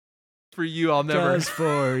For you, I'll never. Just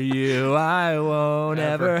for you, I won't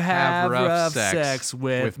ever have rough sex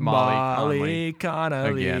with Molly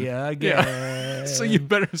Connolly again. Yeah. So you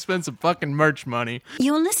better spend some fucking merch money.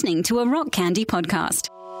 You're listening to a Rock Candy podcast.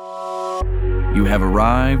 You have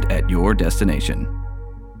arrived at your destination.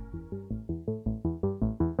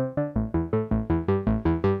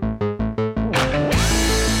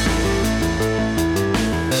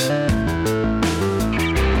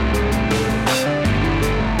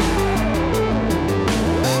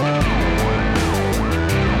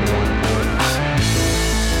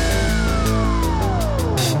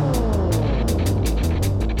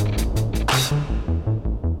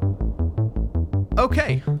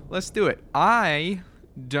 Okay, let's do it. I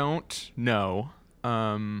don't know.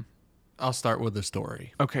 I'll start with a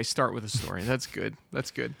story. Okay, start with a story. That's good.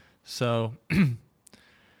 That's good. So,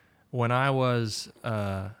 when I was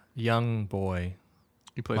a young boy,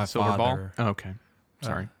 You played my the silver ball? father, Oh, okay.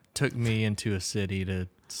 Sorry. took me into a city to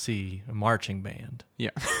see a marching band.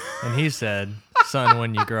 Yeah. And he said, son,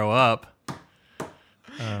 when you grow up,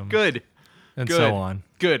 Good. and Good. so on.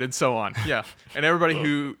 Good, and so on. Yeah. And everybody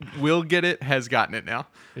who will get it has gotten it now.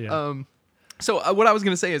 Yeah. So what I was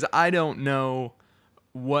going to say is I don't know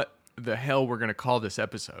what the hell we're going to call this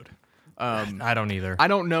episode. I don't either. I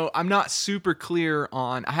don't know. I'm not super clear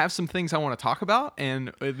on. I have some things I want to talk about,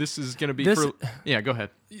 and this is going to be for. Yeah, go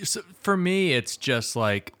ahead. So for me, it's just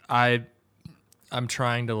like I'm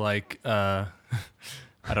trying to I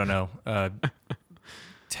don't know,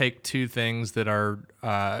 take two things that are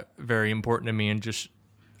very important to me and just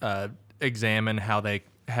examine how they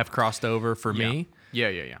have crossed over for me. Yeah.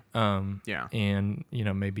 Yeah. And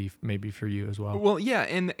maybe for you as well. Well, yeah,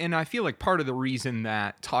 and I feel like part of the reason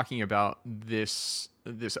that talking about this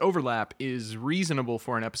overlap is reasonable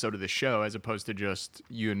for an episode of this show as opposed to just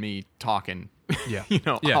you and me talking, Yeah.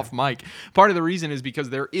 off mic. Part of the reason is because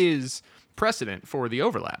there is precedent for the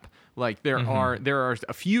overlap. Like there are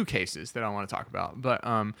a few cases that I want to talk about, but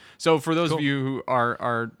so for those of you who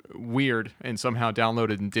are weird and somehow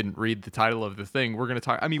downloaded and didn't read the title of the thing, we're going to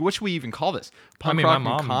talk. I mean, what should we even call this? Punk rock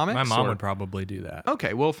and comics? My mom would probably do that.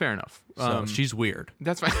 Okay, well, fair enough. So she's weird.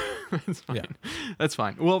 That's fine. That's fine. Yeah. That's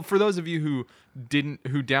fine. Well, for those of you who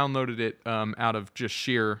downloaded it out of just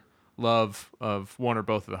sheer love of one or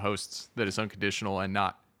both of the hosts, that is unconditional and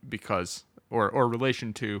not because or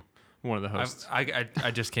relation to one of the hosts. I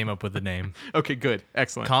just came up with the name. Okay, good.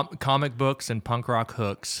 Excellent. Comic books and punk rock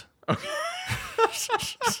hooks.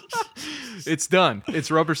 It's done. It's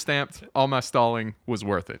rubber stamped. All my stalling was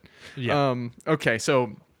worth it. Yeah. Okay,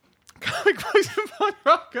 so comic books and punk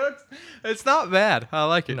rock hooks. It's not bad. I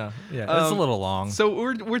like it. No, yeah, it's a little long. So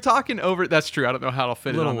we're talking over. That's true. I don't know how it'll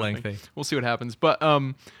fit. A little it on the lengthy. thing. We'll see what happens. But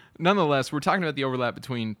nonetheless, we're talking about the overlap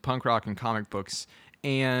between punk rock and comic books,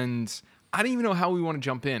 and I don't even know how we want to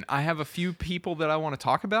jump in. I have a few people that I want to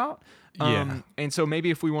talk about. Yeah. And so maybe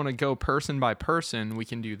if we want to go person by person, we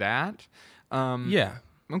can do that. Yeah.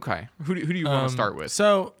 Okay. Who do you want to start with?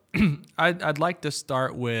 So I'd like to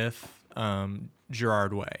start with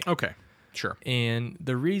Gerard Way. Okay. Sure. And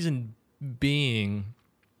the reason being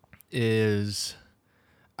is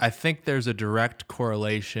I think there's a direct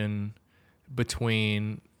correlation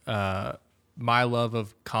between my love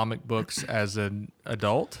of comic books as an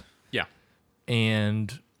adult Yeah.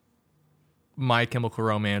 and My Chemical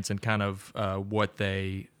Romance and kind of what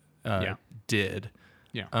they did.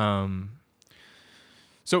 Yeah.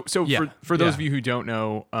 So Yeah. for those Yeah. of you who don't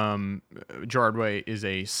know, Gerard Way is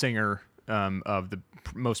a singer of the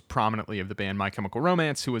most prominently of the band My Chemical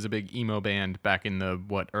Romance, who was a big emo band back in the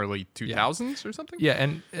early 2000s or something. Yeah,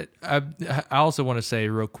 and I also want to say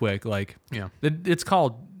real quick, it's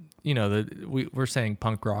called, we're saying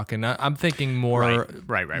punk rock, and I'm thinking more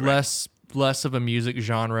Right. less of a music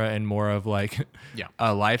genre and more of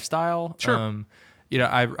a lifestyle. Sure.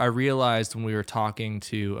 I realized when we were talking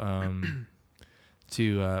to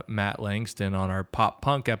Matt Langston on our pop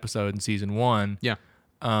punk episode in season 1. Yeah.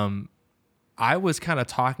 I was kind of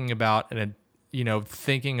talking about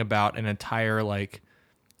thinking about an entire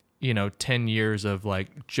 10 years of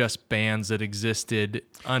just bands that existed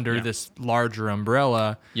under this larger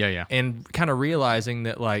umbrella. Yeah. And kind of realizing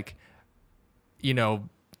that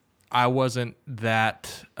I wasn't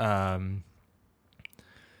that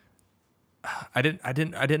I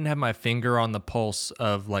didn't have my finger on the pulse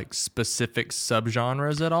of specific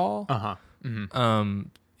subgenres at all. Uh-huh. Mm-hmm.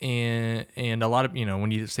 And a lot of when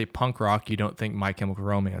you say punk rock, you don't think My Chemical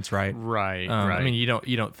Romance, right? Right. I mean, you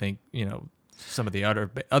don't think some of the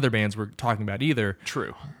other bands we're talking about either.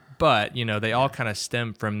 True. But they all kind of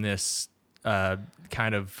stem from this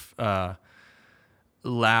kind of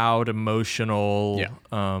loud, emotional,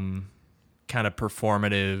 kind of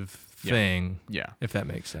performative thing. Yeah. If that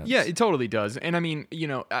makes sense. Yeah, it totally does. And I mean,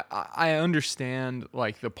 I understand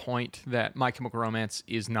like the point that My Chemical Romance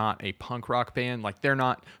is not a punk rock band. Like they're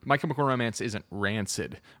not, My Chemical Romance isn't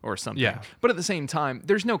Rancid or something. Yeah. But at the same time,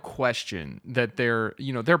 there's no question that they're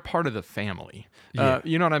part of the family. Yeah.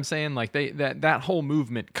 You know what I'm saying? Like that whole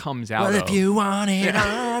movement comes out Well, of. if you wanted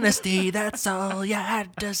honesty, that's all you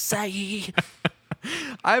had to say.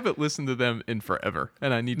 I haven't listened to them in forever,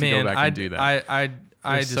 and I need to go back and do that. I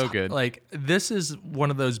They're so good. Like this is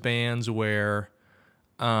one of those bands where,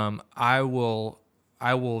 I will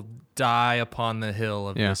die upon the hill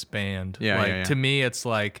of this band. Yeah, like yeah. to me, it's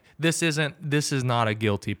like this is not a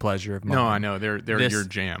guilty pleasure of mine. No, I know they're your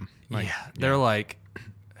jam. Like, yeah, they're like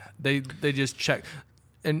they just check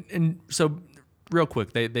and so real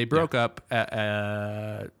quick they broke up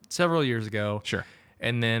several years ago. Sure.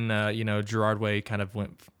 And then Gerard Way kind of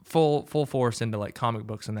went full force into like comic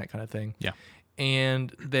books and that kind of thing. Yeah.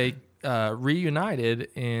 And they reunited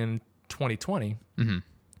in 2020. Mm-hmm.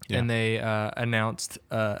 Yeah. And they announced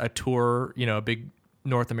a tour, a big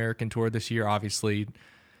North American tour this year. Obviously,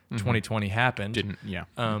 2020 happened. Didn't, yeah.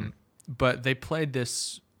 But they played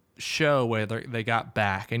this show where they got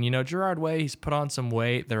back. And, Gerard Way, he's put on some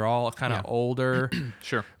weight. They're all kind of older.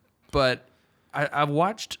 Sure. But I've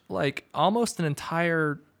watched like almost an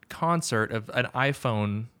entire concert of an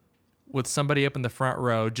iPhone with somebody up in the front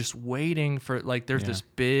row just waiting for like there's this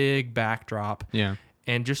big backdrop. Yeah.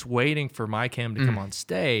 And just waiting for My Chem to come on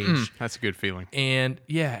stage. That's a good feeling. And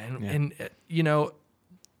the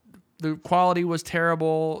quality was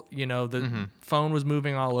terrible. The phone was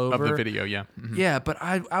moving all over. Of the video, yeah. Mm-hmm. Yeah, but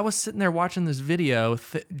I was sitting there watching this video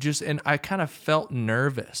and I kind of felt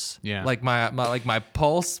nervous. Yeah. Like my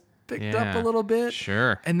pulse picked up a little bit.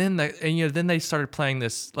 Sure. And then then they started playing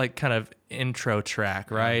this like kind of intro track,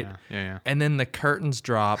 right? Yeah. And then the curtains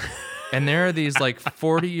drop and there are these like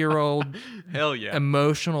 40-year-old Hell yeah.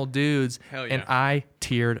 emotional dudes. Hell yeah. And I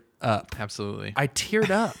teared up. Absolutely. I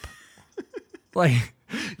teared up. Like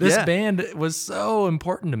this band was so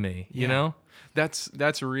important to me, you know?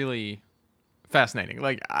 That's really fascinating.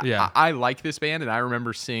 Like Yeah. I like this band, and I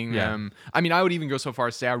remember seeing them. I mean, I would even go so far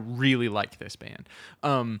as to say I really like this band.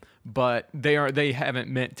 But they haven't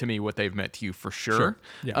meant to me what they've meant to you for sure. Sure.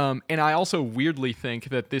 Yeah. And I also weirdly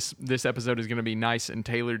think that this episode is going to be nice and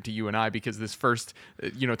tailored to you and I, because this first,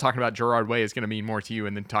 talking about Gerard Way is going to mean more to you,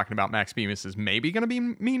 and then talking about Max Bemis is maybe going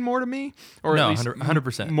to mean more to me, or No, at least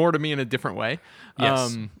 100%. more to me in a different way.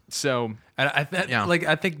 Yes. So And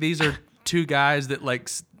I think these are two guys that like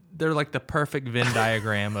they're like the perfect Venn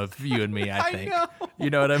diagram of you and me, I think. know. You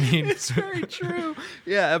know what I mean? It's very true.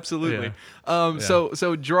 Yeah, absolutely. Yeah.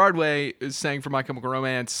 So Gerard Way is sang for My Chemical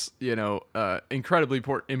Romance, incredibly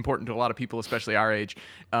important to a lot of people, especially our age,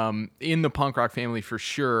 in the punk rock family for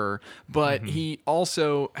sure. But he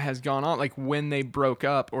also has gone on, like when they broke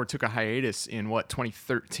up or took a hiatus in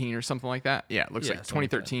 2013 or something like that. Yeah, it looks like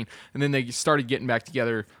 2013. And then they started getting back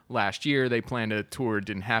together last year. They planned a tour, it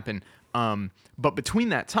didn't happen. But between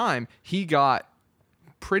that time, he got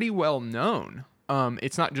pretty well known.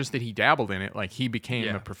 It's not just that he dabbled in it; like he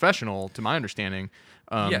became a professional, to my understanding.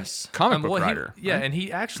 Comic book writer. Right? And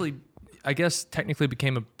he actually, I guess, technically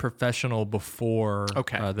became a professional before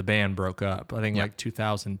the band broke up. I think like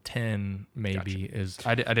 2010 maybe is.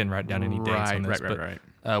 I didn't write down any dates on this,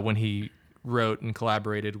 but when he wrote and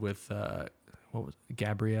collaborated with. What was it?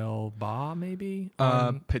 Gabrielle Ba, maybe?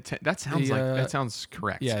 That sounds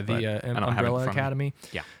correct. Yeah, the Umbrella Academy.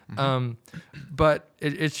 Yeah. But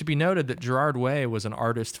it should be noted that Gerard Way was an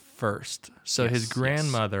artist first. So his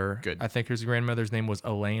grandmother, I think his grandmother's name was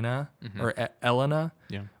Elena or Elena,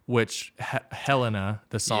 which Helena,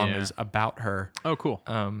 the song is about her. Oh, cool.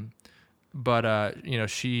 But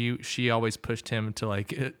she always pushed him to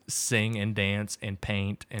like sing and dance and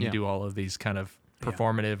paint and do all of these kind of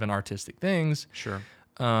performative and artistic things. Sure.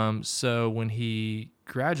 So when he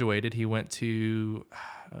graduated, he went to,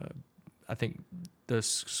 I think, a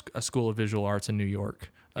School of Visual Arts in New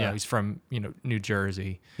York. He's from New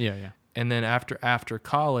Jersey. Yeah. And then after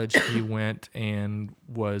college, he went and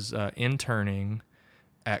was interning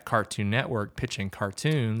at Cartoon Network, pitching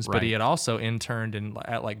cartoons. But he had also interned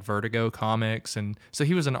at like Vertigo Comics, and so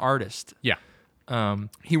he was an artist. Yeah.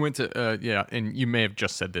 He went to and you may have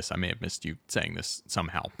just said this. I may have missed you saying this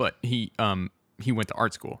somehow, but he went to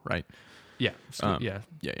art school, right? Yeah,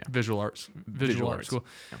 visual arts school.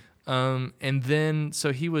 Yeah. And then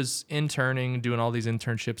so he was interning, doing all these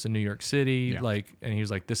internships in New York City, and he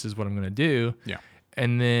was like, "This is what I'm going to do." Yeah.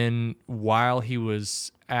 And then while he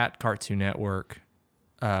was at Cartoon Network,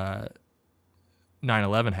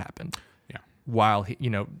 9/11 happened. Yeah. While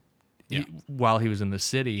while he was in the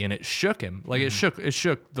city, and it shook him. Like it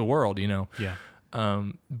shook the world, you know. Yeah.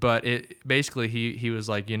 But it basically he was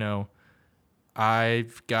like, you know,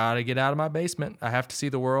 I've got to get out of my basement. I have to see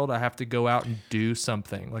the world. I have to go out and do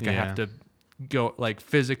something. Like I have to go, like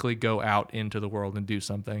physically go out into the world and do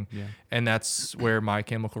something. Yeah. And that's where My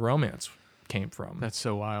Chemical Romance came from. That's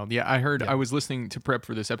so wild. Yeah, I heard. I was listening to prep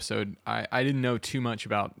for this episode. I didn't know too much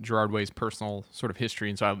about Gerard Way's personal sort of history,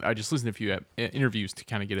 and so I just listened to a few interviews to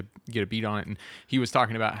kind of get a beat on it. And he was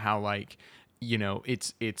talking about how, like, you know,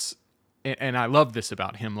 it's and I love this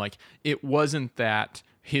about him. Like, it wasn't that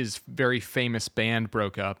his very famous band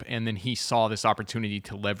broke up and then he saw this opportunity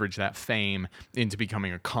to leverage that fame into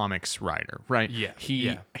becoming a comics writer, right? Yeah.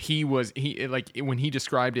 He like, when he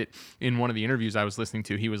described it in one of the interviews I was listening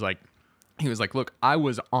to, he was like, look, I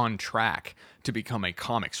was on track to become a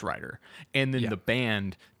comics writer, and then the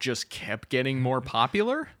band just kept getting more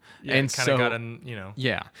popular. Yeah, and kind so of got in, you know.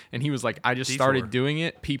 Yeah, and he was like, I just started doing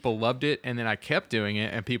it, people loved it, and then I kept doing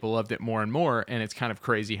it, and people loved it more and more, and it's kind of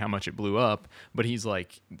crazy how much it blew up. But he's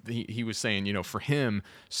like, he was saying, you know, for him,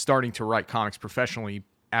 starting to write comics professionally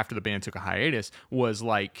after the band took a hiatus was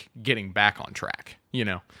like getting back on track, you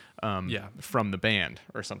know, from the band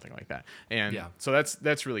or something like that. And so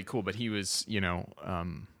that's really cool. But he was, you know,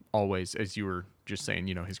 always, as you were just saying,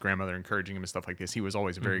 you know, his grandmother encouraging him and stuff like this. He was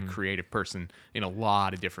always a very creative person in a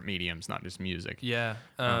lot of different mediums, not just music. Yeah.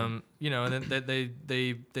 You know, and then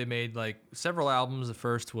they made like several albums. The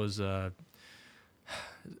first was The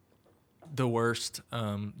Worst,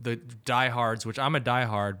 the Diehards, which I'm a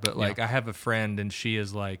diehard, but like I have a friend and she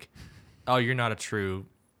is like, oh, you're not a true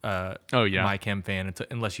My Chem fan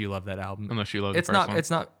unless you love that album. Unless you love it's the first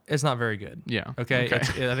not one. it's not very good. Yeah. Okay. I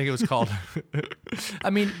think it was called I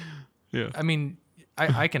mean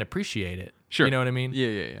I can appreciate it. Sure. You know what I mean?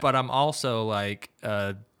 Yeah. But I'm also like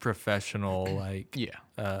a professional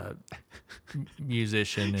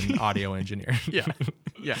musician and audio engineer. Yeah.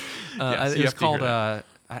 It was called I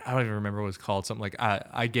don't even remember what it was called. Something like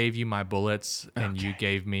I gave you my bullets and you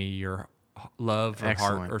gave me your love or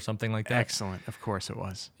heart or something like that. Excellent. Of course it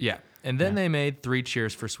was. Yeah. And then they made 3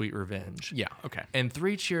 Cheers for Sweet Revenge. Yeah. Okay. And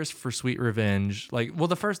 3 Cheers for Sweet Revenge, like, well,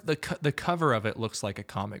 the cover of it looks like a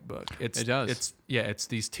comic book. It does. It's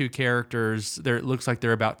these 2 characters. It looks like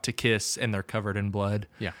they're about to kiss and they're covered in blood.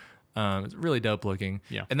 Yeah. It's really dope looking.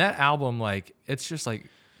 Yeah. And that album, like, it's just like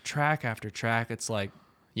track after track. It's like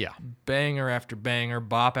banger after banger,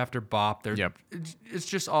 bop after bop. It's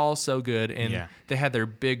just all so good. And they had their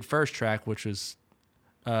big first track, which was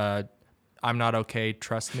I'm Not Okay,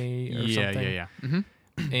 Trust Me, or something. Yeah.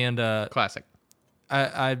 Mm-hmm. And classic.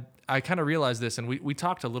 I kind of realized this, and we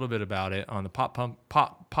talked a little bit about it on the pop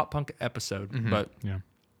punk episode, but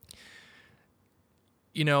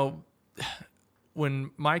you know,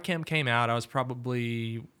 when My Chem came out, I was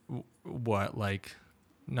probably like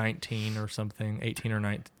 19 or something, 18 or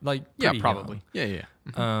 19, like probably young. Yeah.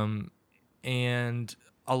 Mm-hmm. And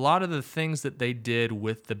a lot of the things that they did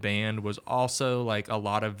with the band was also like a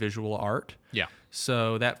lot of visual art. Yeah.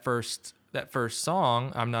 So that first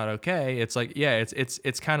song, I'm Not Okay, it's like,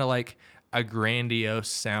 it's kind of like a grandiose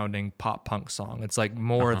sounding pop punk song. It's like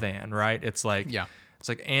more than, right? It's like, it's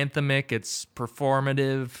like anthemic, it's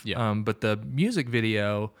performative. Yeah. But the music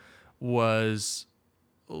video was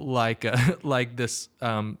like this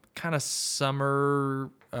kind of summer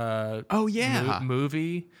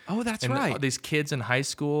movie. Oh, that's and right. These kids in high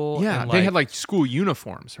school. Yeah, and they had like school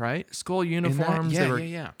uniforms, right? School uniforms. Yeah, they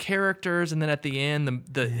were characters, and then at the end,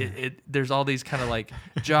 there's all these kind of like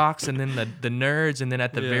jocks, and then the nerds, and then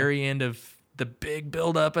at the very end of the big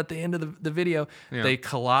build up at the end of the video, they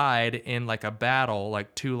collide in like a battle,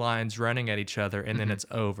 like 2 lines running at each other, and then it's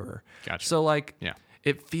over. Gotcha. So like,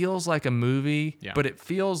 it feels like a movie, but it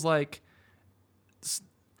feels like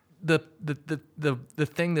the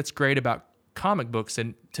thing that's great about comic books,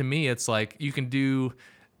 and to me it's like you can do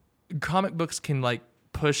comic books can like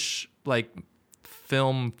push like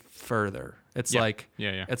film further. It's like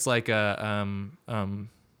it's like a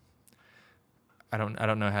I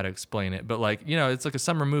don't know how to explain it, but like, you know, it's like a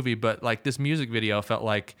summer movie, but like this music video felt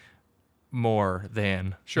like more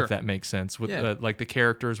than, if that makes sense, with like the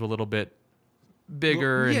characters were a little bit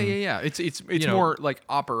bigger. Well, it's more like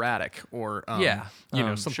operatic or you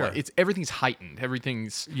know, something like, it's everything's heightened,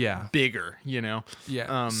 everything's bigger, you know.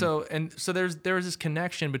 So there was this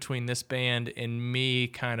connection between this band and me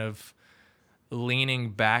kind of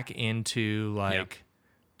leaning back into like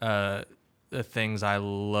the things I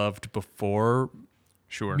loved before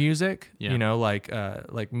music, you know,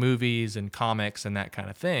 like movies and comics and that kind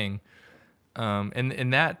of thing.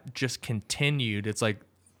 And that just continued. It's like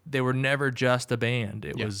they were never just a band.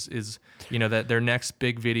 It is that their next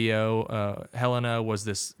big video, Helena, was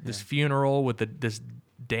this funeral with this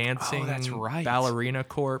dancing ballerina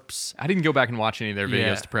corpse. I didn't go back and watch any of their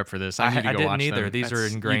videos to prep for this. I need to go watch them. I didn't either. These are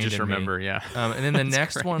ingrained. You just in remember, me. yeah. And then the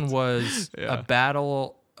next one was a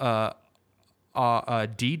battle. A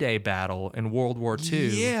D-Day battle in World War II.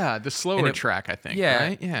 Yeah, the slower track, I think. Yeah.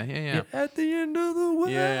 Right? Yeah. At the end of the world.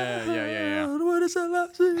 Yeah. What is the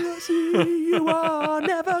last thing I see? You are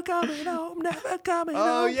never coming home, never coming home.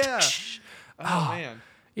 Oh, yeah. Oh, man.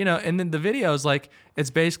 And then the video is like,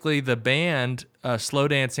 it's basically the band slow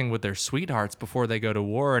dancing with their sweethearts before they go to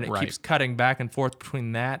war, and it keeps cutting back and forth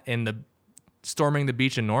between that and the storming the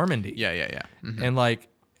beach in Normandy. Yeah. Mm-hmm. And like,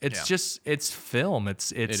 it's just, it's film.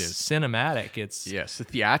 It is cinematic. It's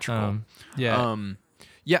theatrical.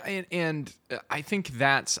 And I think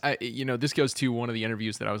that's, this goes to one of the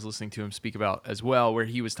interviews that I was listening to him speak about as well, where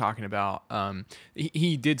he was talking about,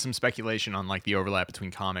 he did some speculation on like the overlap between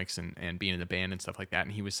comics and being in the band and stuff like that.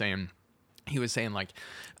 And he was saying like,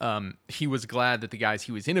 he was glad that the guys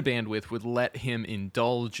he was in a band with would let him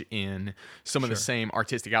indulge in some of the same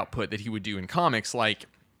artistic output that he would do in comics. Like,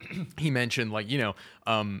 he mentioned, like,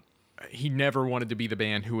 he never wanted to be the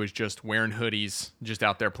band who was just wearing hoodies, just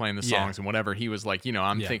out there playing the songs and whatever. He was like,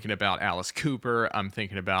 I'm thinking about Alice Cooper. I'm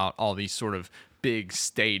thinking about all these sort of big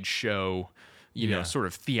stage show, sort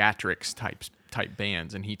of theatrics type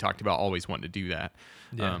bands. And he talked about always wanting to do that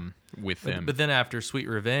with them. But then after Sweet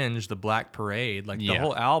Revenge, the Black Parade, like the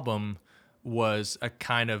whole album was a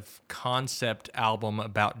kind of concept album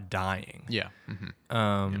about dying. Yeah.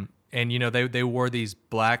 Mm-hmm. And they wore these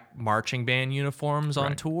black marching band uniforms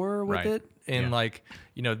on tour with it, and like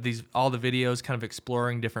all the videos kind of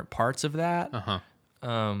exploring different parts of that.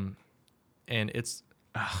 And it's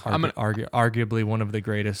arguably one of the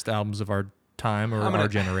greatest albums of our time or our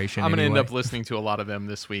generation. I'm gonna end up listening to a lot of them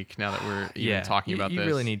this week now that we're even talking about this. You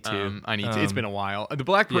really need to. I need to. It's been a while. The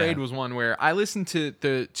Black Parade was one where I listened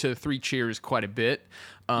to Three Cheers quite a bit,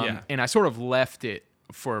 and I sort of left it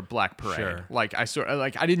for Black Parade. Sure. Like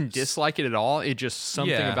I didn't dislike it at all. It just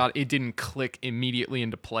something about it didn't click immediately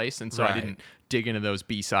into place, and so I didn't dig into those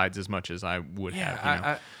B-sides as much as I would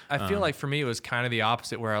have. I feel like for me it was kind of the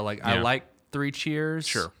opposite, where I like Three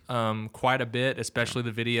Cheers quite a bit, especially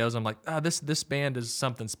the videos. I'm like, this band is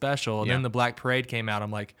something special. And then the Black Parade came out.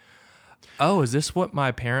 I'm like, oh, is this what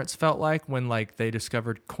my parents felt like when like they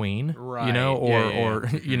discovered Queen? Right. Or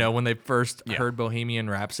when they first heard Bohemian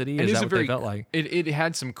Rhapsody? Is that what they felt like? It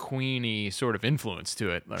had some Queenie sort of influence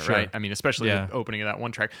to it, right? I mean, especially the opening of that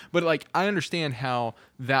one track. But like, I understand how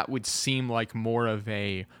that would seem like more of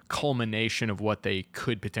a culmination of what they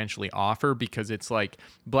could potentially offer, because it's like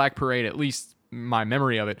Black Parade, at least my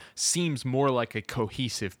memory of it, seems more like a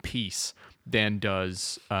cohesive piece than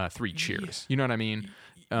does Three Cheers. You know what I mean?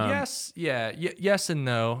 Yes and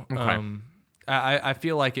no. Okay. I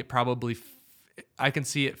feel like it probably I can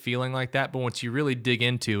see it feeling like that, but once you really dig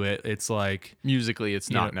into it, it's like musically it's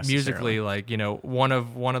not necessarily. Musically, like, one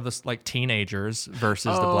of the like Teenagers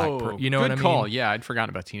versus the Black Parade. You know what I mean? Good call. Yeah, I'd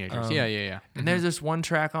forgotten about Teenagers. Yeah. And there's this one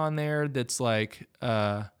track on there that's like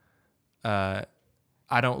I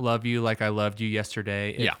Don't Love You Like I Loved You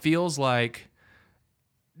Yesterday. It feels like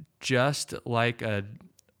just like an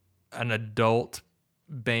adult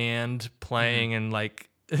band playing and like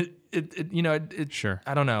it sure.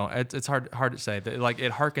 I don't know, it's hard to say. Like,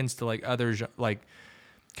 it harkens to like other like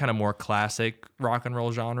kind of more classic rock and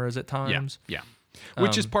roll genres at times.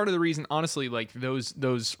 Which is part of the reason, honestly, like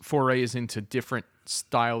those forays into different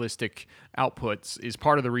stylistic outputs is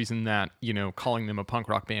part of the reason that calling them a punk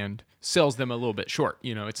rock band sells them a little bit short.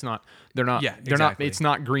 It's not it's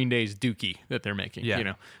not Green Day's Dookie that they're making.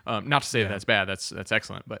 Not to say that that's bad, that's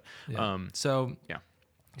excellent, but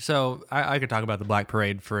So I could talk about the Black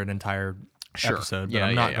Parade for an entire episode, but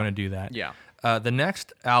I'm not going to do that. The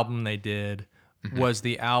next album they did was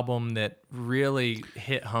the album that really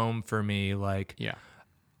hit home for me. Like,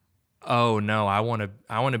 oh no, I want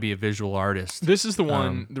to be a visual artist. This is the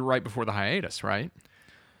one right before the hiatus, right?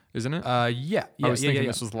 Isn't it? I was thinking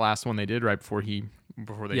this was the last one they did right before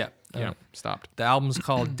they stopped. The album's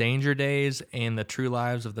called Danger Days and the True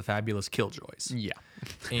Lives of the Fabulous Killjoys.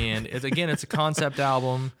 And it's a concept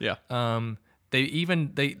album.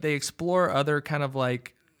 They explore other kind of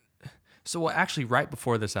like, actually right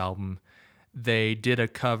before this album, they did a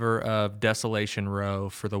cover of Desolation Row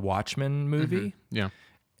for the Watchmen movie.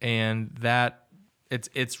 And that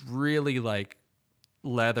it's really like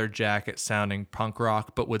leather jacket sounding punk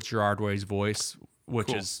rock, but with Gerard Way's voice,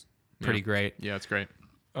 which is pretty great. Yeah, it's great.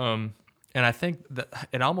 And I think that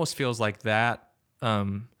it almost feels like that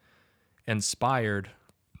inspired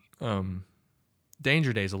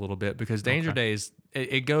Danger Days a little bit, because Danger Days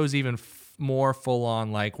it goes even more full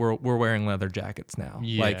on, like we're wearing leather jackets now.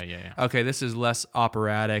 Yeah. Okay, this is less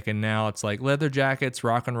operatic, and now it's like leather jackets,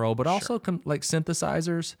 rock and roll, but also like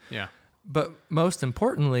synthesizers. Yeah. But most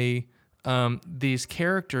importantly, these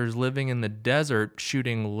characters living in the desert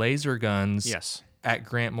shooting laser guns. Yes. At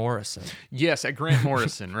Grant Morrison. Yes, at Grant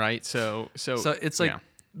Morrison, right? So it's like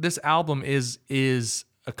this album is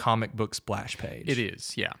a comic book splash page. It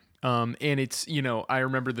is, yeah. And it's, I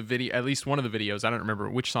remember the video, at least one of the videos. I don't remember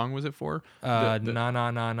which song was it for. Na na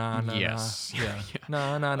na na na. Yes. Yeah.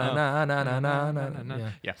 Na na na na na na na.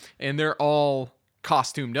 Yeah. And they're all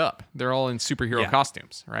costumed up. They're all in superhero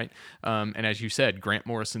costumes, right? And as you said, Grant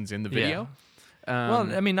Morrison's in the video.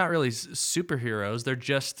 Well, I mean, not really superheroes.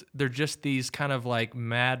 They're just these kind of like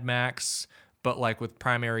Mad Max, but like with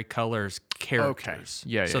primary colors characters.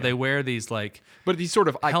 Okay. Yeah. So they wear these like, but these sort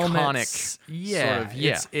of helmets.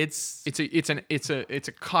 iconic. It's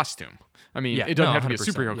a costume. I mean, it doesn't have to be a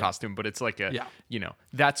superhero costume, but it's like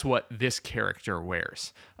that's what this character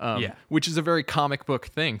wears. Which is a very comic book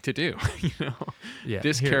thing to do.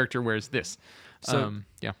 This character wears this.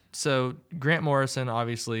 So Grant Morrison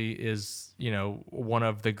obviously is, one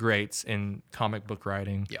of the greats in comic book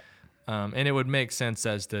writing. Yeah. And it would make sense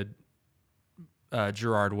as to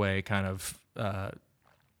Gerard Way kind of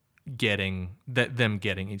getting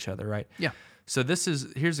each other, right? Yeah. So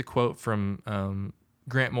here's a quote from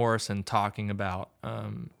Grant Morrison talking about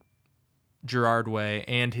Gerard Way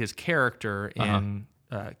and his character in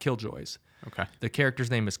Killjoys. Okay. The character's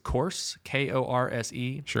name is Korse,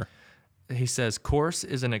 Korse. Sure. He says, Korse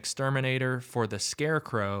is an exterminator for the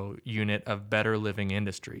Scarecrow unit of Better Living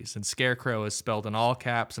Industries. And Scarecrow is spelled in all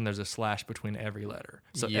caps, and there's a slash between every letter.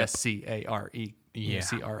 So SCARE.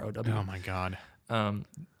 CROW. Oh, my God.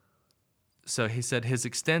 So he said his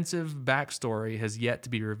extensive backstory has yet to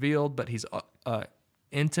be revealed, but he's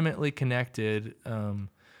intimately connected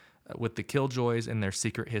with the Killjoys and their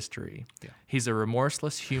secret history. Yeah. He's a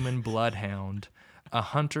remorseless human bloodhound, a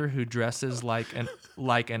hunter who dresses like an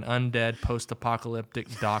undead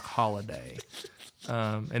post-apocalyptic Doc Holliday.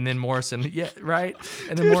 And then Morrison,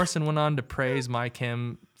 And then Morrison went on to praise My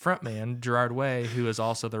Chem frontman Gerard Way, who is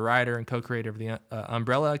also the writer and co-creator of the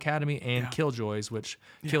Umbrella Academy and Killjoys, which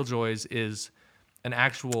Killjoys is an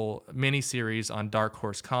actual miniseries on Dark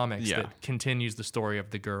Horse Comics that continues the story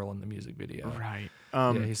of the girl in the music video. Right.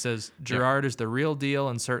 He says, Gerard is the real deal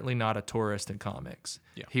and certainly not a tourist in comics.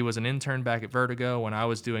 Yeah. He was an intern back at Vertigo when I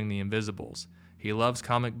was doing The Invisibles. He loves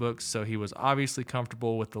comic books, so he was obviously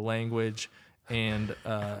comfortable with the language and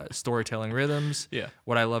storytelling rhythms. Yeah.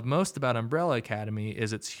 What I love most about Umbrella Academy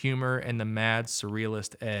is its humor and the mad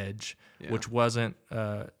surrealist edge, which wasn't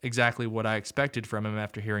exactly what I expected from him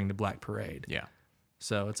after hearing The Black Parade. Yeah.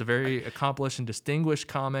 So it's a very accomplished and distinguished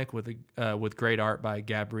comic with great art by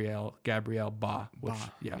Gabrielle Ba.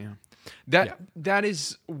 That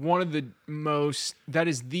is one of the most. That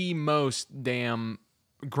is the most damn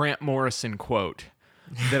Grant Morrison quote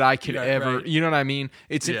that I could ever. Right. You know what I mean?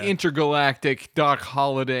 It's an intergalactic Doc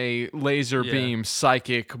Holliday laser beam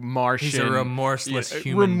psychic Martian. He's a remorseless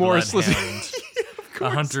human bloodhound. A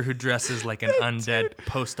hunter who dresses like an undead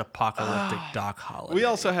post-apocalyptic Doc Holliday. We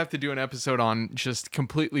also have to do an episode on just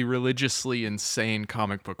completely religiously insane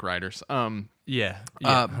comic book writers. 100%.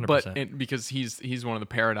 But because he's one of the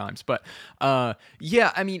paradigms. But I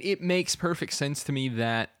mean, it makes perfect sense to me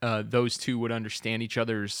that those two would understand each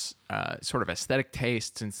other's sort of aesthetic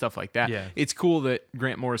tastes and stuff like that. Yeah. It's cool that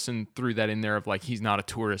Grant Morrison threw that in there of like he's not a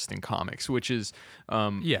tourist in comics, which is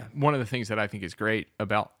one of the things that I think is great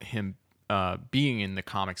about him. Being in the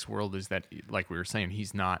comics world is that, like we were saying,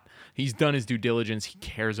 he's done his due diligence. He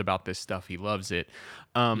cares about this stuff. He loves it.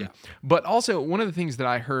 But also, one of the things that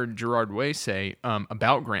I heard Gerard Way say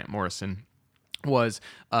about Grant Morrison was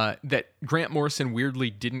that Grant Morrison weirdly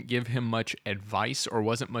didn't give him much advice or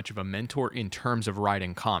wasn't much of a mentor in terms of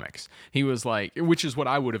writing comics. He was like, which is what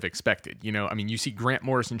I would have expected. I mean, you see Grant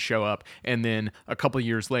Morrison show up, and then a couple of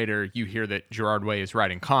years later, you hear that Gerard Way is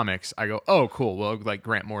writing comics. I go, oh, cool. Well, like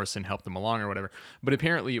Grant Morrison helped him along or whatever. But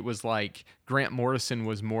apparently it was like Grant Morrison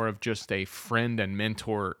was more of just a friend and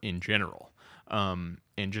mentor in general.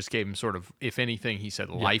 And just gave him sort of, if anything, he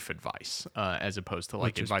said life advice, as opposed to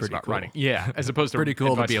like advice about writing. Yeah, as opposed to pretty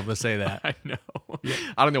cool advice. To be able to say that. I know. Yeah.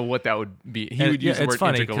 I don't know what that would be. He would use the word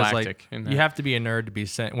intergalactic. Like, you have to be a nerd to be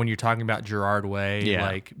sent when you're talking about Gerard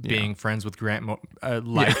Way, being friends with Grant,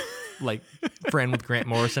 like friend with Grant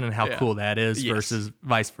Morrison, and how cool that is versus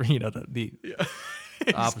vice versa. The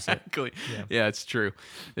opposite. Exactly. Yeah, it's true.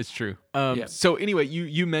 It's true. So anyway,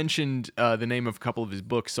 you mentioned the name of a couple of his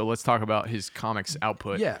books, so let's talk about his comics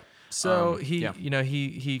output. Yeah. So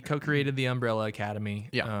he co-created the Umbrella Academy,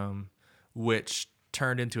 which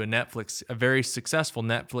turned into a very successful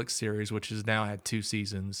Netflix series, which has now had 2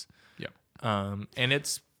 seasons. Yep. And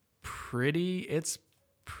it's pretty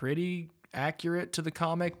accurate to the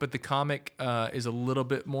comic, but the comic is a little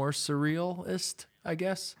bit more surrealist, I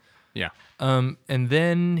guess. Yeah. And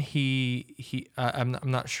then I'm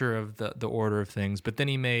not sure of the order of things, but then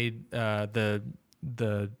he made the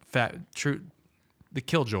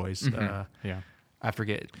Killjoys. I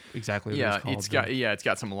forget exactly what it's called. It's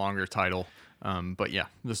got some longer title. But yeah,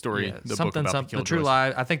 the story, the book about the Killjoys. The True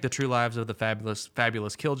Lives. I think the True Lives of the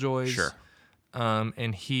Fabulous Killjoys. Sure.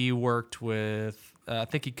 And he worked with, I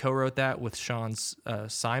think he co-wrote that with Sean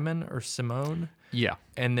Simone. Yeah.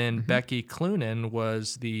 And then Becky Cloonan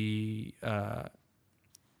was the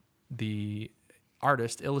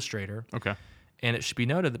artist, illustrator. Okay. And it should be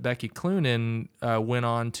noted that Becky Cloonan went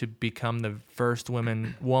on to become the first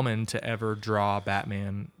woman to ever draw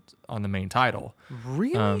Batman on the main title.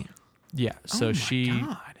 Really? Yeah. So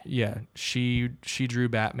God. she drew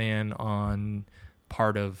Batman on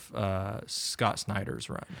part of Scott Snyder's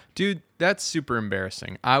run. Dude, that's super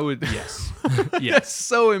embarrassing. I would Yes. That's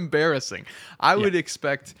so embarrassing. I would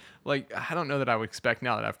expect, like, I don't know that I would expect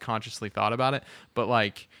now that I've consciously thought about it, but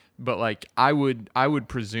I would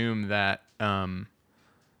presume that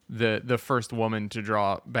the first woman to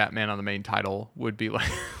draw Batman on the main title would be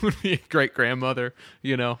a great grandmother,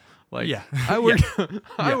 you know? Like, Yeah. I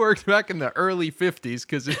worked back in the early 50s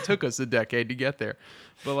because it took us a decade to get there.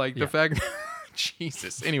 But like the fact,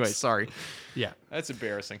 Jesus. Anyway, sorry. Yeah. That's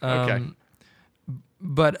embarrassing. Okay.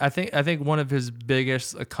 But I think one of his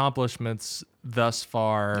biggest accomplishments thus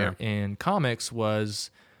far in comics was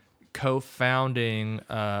co-founding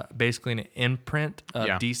basically an imprint of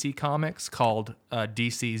DC Comics called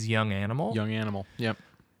DC's Young Animal. Young Animal. Yep.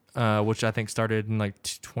 Which I think started in like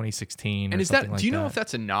 2016. And is that? Do you know if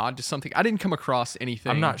that's a nod to something? I didn't come across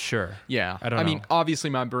anything. I'm not sure. Yeah, I don't know. I mean, obviously,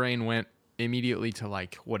 my brain went immediately to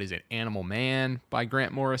like, what is it? Animal Man by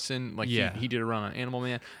Grant Morrison. Like, he did a run on Animal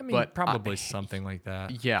Man. I mean, but probably something like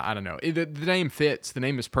that. Yeah, I don't know. The name fits. The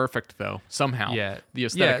name is perfect, though. Somehow, the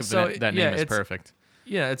aesthetic of that name is perfect.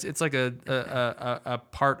 Yeah, it's like a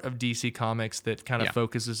part of DC Comics that kind of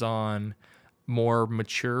focuses on more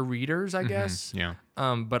mature readers, I guess. Yeah.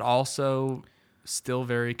 But also still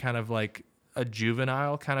very kind of like a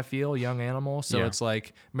juvenile kind of feel, Young Animal. So it's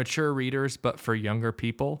like mature readers, but for younger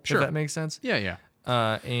people. Sure. If that makes sense. Yeah.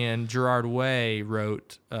 And Gerard Way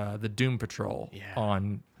wrote the Doom Patrol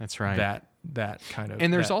on that's right. that kind of.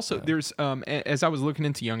 And there's there's as I was looking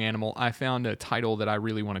into Young Animal, I found a title that I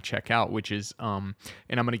really want to check out, which is and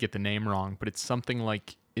I'm going to get the name wrong, but it's something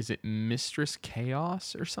like, is it Mistress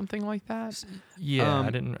Chaos or something like that? Yeah, I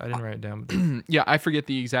didn't write it down. Yeah, I forget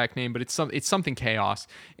the exact name, but it's something Chaos,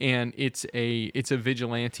 and it's a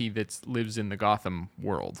vigilante that lives in the Gotham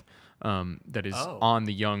world. That is on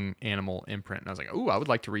the Young Animal imprint. And I was like, ooh, I would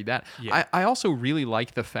like to read that. Yeah. I also really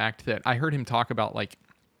like the fact that I heard him talk about like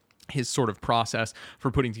his sort of process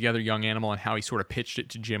for putting together Young Animal and how he sort of pitched it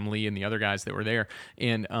to Jim Lee and the other guys that were there.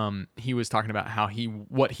 And he was talking about how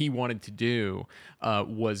what he wanted to do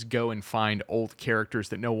was go and find old characters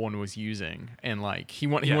that no one was using. And like he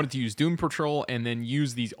wanted to use Doom Patrol and then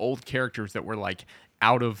use these old characters that were like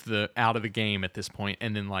out of the game at this point,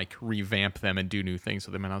 and then like revamp them and do new things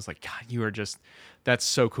with them. And I was like, God, that's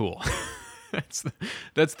so cool.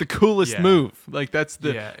 That's the coolest move. Like that's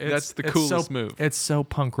the coolest move. It's so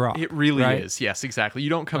punk rock. It really is. Yes, exactly. You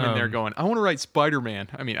don't come in there going, I want to write Spider-Man.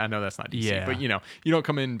 I mean, I know that's not DC, but you don't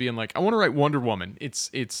come in being like, I want to write Wonder Woman.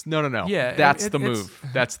 It's no. Yeah, that's the move.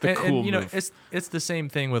 That's the cool move. It's the same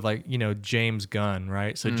thing with like, James Gunn,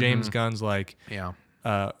 right? So James Gunn's like,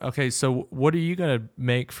 okay, so what are you gonna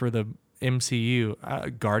make for the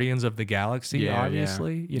MCU? Guardians of the Galaxy,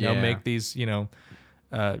 obviously. Make these,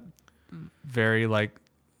 very like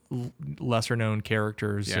lesser known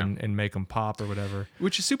characters and make them pop or whatever,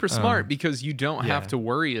 which is super smart because you don't have to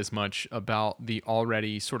worry as much about the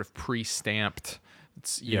already sort of pre-stamped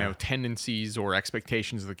tendencies or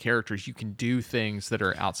expectations of the characters. You can do things that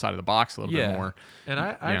are outside of the box a little bit more. And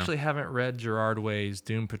I actually haven't read Gerard Way's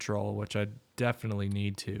Doom Patrol, which I definitely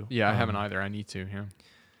need to. I haven't either. I need to.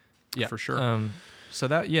 Yeah, for sure. So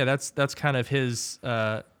that's kind of his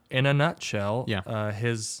in a nutshell.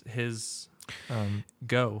 His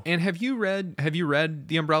go. And have you read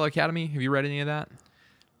The Umbrella Academy? Have you read any of that?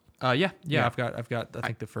 Yeah. I've got I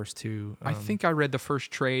think the first two. I think I read the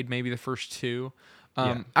first trade, maybe the first two.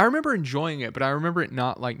 I remember enjoying it, but I remember it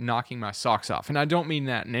not like knocking my socks off. And I don't mean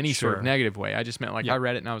that in any sort of negative way. I just meant like I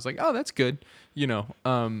read it and I was like, oh, that's good,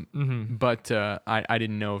 But I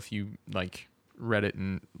didn't know if you like read it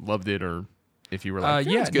and loved it, or if you were like,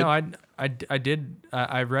 yeah, it's good. no, I did.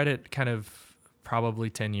 I read it kind of probably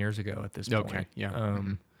 10 years ago at this point. Okay, yeah.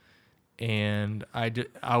 And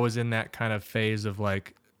I was in that kind of phase of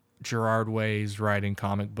like Gerard Way's writing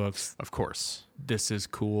comic books. Of course. This is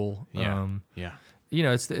cool. Yeah. Yeah. You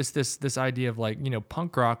know, it's this idea of like, you know,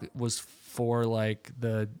 punk rock was for like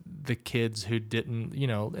the kids who didn't, you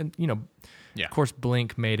know, and you know, Yeah. of course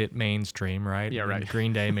Blink made it mainstream, right? Yeah, And right.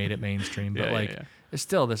 Green Day made it mainstream, but Yeah, like yeah. it's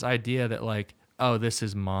still this idea that like, oh, this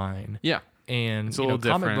is mine. Yeah. And It's a you know,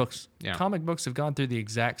 little comic different. books Yeah. comic books have gone through the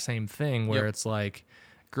exact same thing where Yep. it's like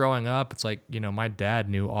growing up, it's like, you know, my dad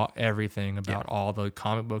knew everything about all the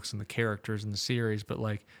comic books and the characters in the series, but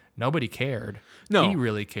like nobody cared. No. He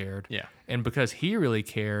really cared. Yeah. And because he really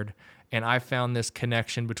cared, and I found this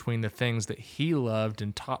connection between the things that he loved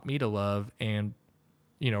and taught me to love and,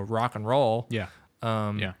 you know, rock and roll. Yeah.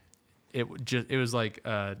 Yeah. It was like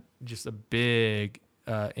just a big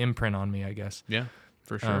imprint on me, I guess. Yeah.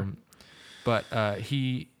 For sure. But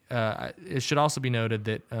it should also be noted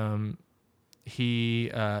that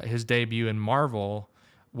his debut in Marvel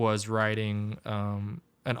was writing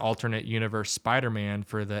an alternate universe Spider-Man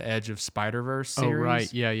for the Edge of Spider-Verse series. Oh,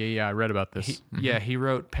 right. Yeah. I read about this. Yeah, he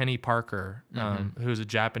wrote Penny Parker, who's a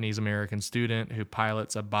Japanese-American student who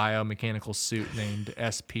pilots a biomechanical suit named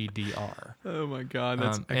SPDR. Oh my God,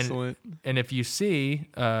 that's excellent. And if you see,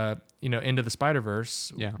 you know, Into the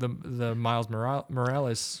Spider-Verse, Yeah. the Miles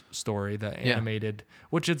Morales story, the animated,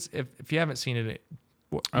 which it's if you haven't seen it,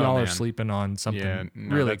 y'all are man. sleeping on something Yeah,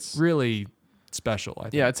 no, really that's- really special. I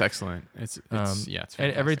think. Yeah, it's excellent. It's and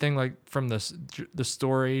fantastic. everything like from the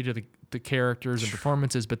story to the characters and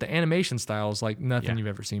performances, but the animation style is like nothing Yeah. you've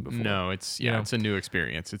ever seen before. No, it's You know? it's a new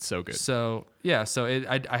experience. It's so good. So yeah,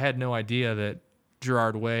 I had no idea that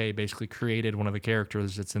Gerard Way basically created one of the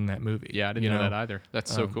characters that's in that movie. Yeah, I didn't know that either.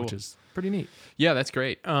 That's so cool. Which is pretty neat. Yeah, that's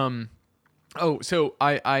great. So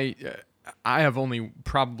I have only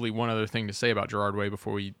probably one other thing to say about Gerard Way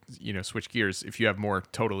before we switch gears. If you have more,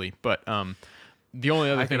 totally. But the only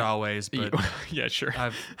other I thing could always, but yeah, sure.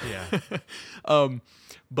 yeah.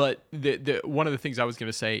 But the one of the things I was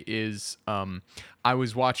going to say is I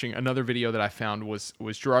was watching another video that I found was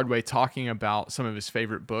Gerard Way talking about some of his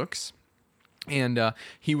favorite books. And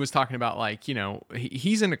he was talking about like,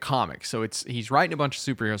 he's into comics, so he's writing a bunch of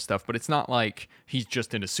superhero stuff, but it's not like he's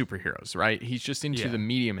just into superheroes, right? He's just into the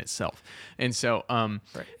medium itself. And so Right.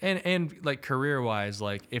 And like career wise,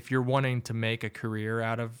 like if you're wanting to make a career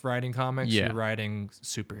out of writing comics, you're writing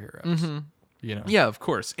superheroes. Yeah, of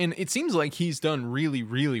course. And it seems like he's done really,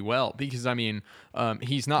 really well because, I mean,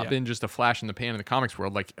 he's not been just a flash in the pan in the comics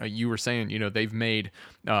world. Like you were saying, they've made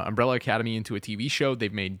Umbrella Academy into a TV show.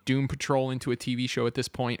 They've made Doom Patrol into a TV show at this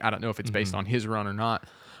point. I don't know if it's based on his run or not.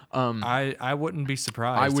 I wouldn't be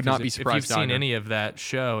surprised. I would not 'cause be surprised if you've seen either. any of that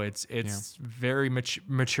show. It's very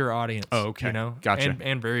mature audience. Oh, okay. Gotcha.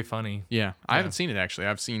 And very funny. Yeah. I haven't seen it, actually.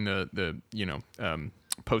 I've seen the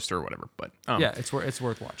poster or whatever. But yeah, it's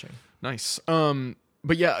worth watching. Nice.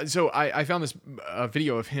 But yeah, so I found this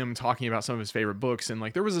video of him talking about some of his favorite books, and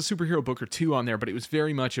like there was a superhero book or two on there, but it was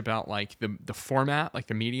very much about like the format, like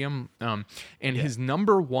the medium. And his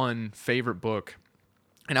number one favorite book,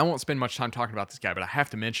 and I won't spend much time talking about this guy, but I have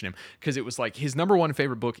to mention him because it was like his number one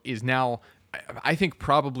favorite book is now, I think,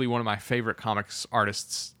 probably one of my favorite comics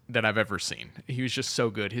artists that I've ever seen. He was just so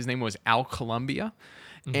good. His name was Al Columbia.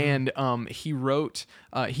 And he wrote,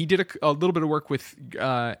 he did a little bit of work with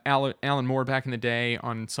Alan Moore back in the day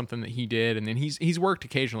on something that he did, and then he's worked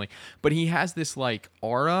occasionally. But he has this like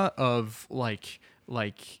aura of like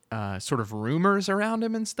sort of rumors around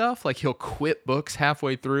him and stuff. Like he'll quit books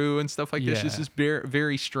halfway through and stuff like this. Yeah. Just this very,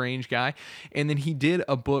 very strange guy. And then he did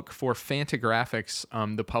a book for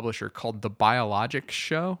Fantagraphics, the publisher, called The Biologics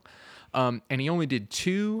Show. And he only did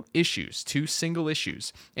two single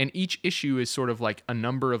issues. And each issue is sort of like a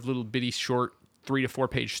number of little bitty short 3 to 4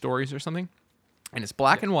 page stories or something. And it's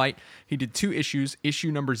black and white. He did 2 issues,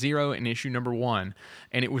 issue number 0 and issue number 1.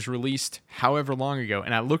 And it was released however long ago.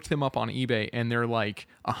 And I looked them up on eBay, and they're like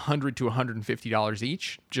 $100 to $150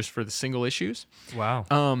 each just for the single issues.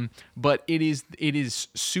 Wow. But it is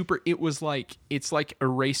super. It's like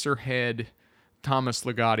Eraserhead, Thomas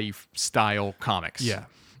Ligotti style comics. Yeah.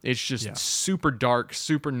 It's just super dark,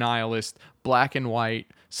 super nihilist, black and white.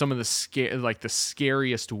 Some of the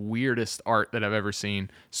scariest, weirdest art that I've ever seen.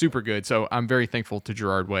 Super good. So I'm very thankful to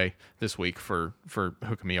Gerard Way this week for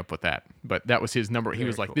hooking me up with that. But that was his number. He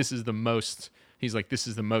was like, cool. this is the most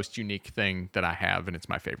unique thing that I have, and it's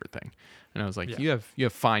my favorite thing. And I was like, you have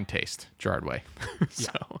fine taste, Gerard Way.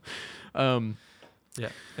 So, Yeah,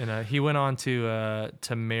 and he went on to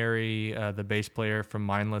marry the bass player from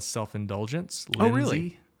Mindless Self-Indulgence, Lindsay, Oh,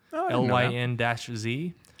 really? Oh, I didn't know that.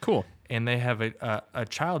 LYN-Z. Cool. And they have a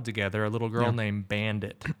child together, a little girl named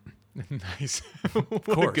Bandit. Nice. Of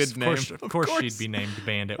course, of course, she'd be named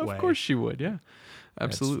Bandit Way. Of course she would. Yeah,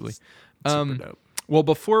 absolutely. Super dope. Well,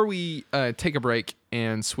 before we take a break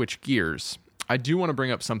and switch gears, I do want to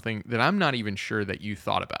bring up something that I'm not even sure that you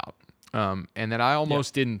thought about, and that I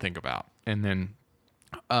almost didn't think about, and then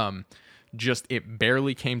just it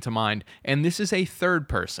barely came to mind. And this is a third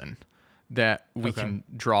person that we can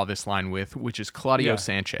draw this line with, which is Claudio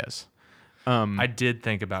Sanchez. I did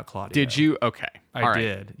think about Claudio. Did you? Okay. I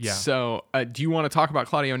did, yeah. So do you want to talk about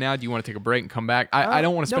Claudio now? Do you want to take a break and come back? I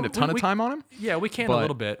don't want to spend a ton of time on him. Yeah, we can a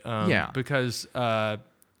little bit. Because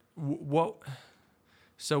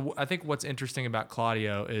So I think what's interesting about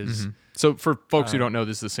Claudio is... So for folks who don't know,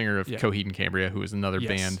 this is the singer of Coheed and Cambria, who is another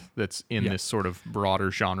band that's in this sort of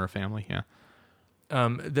broader genre family. Yeah.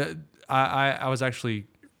 I was actually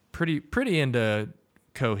pretty into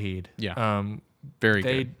Coheed. Yeah. Very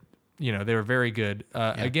they, good. They were very good.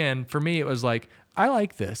 Again, for me, it was like, I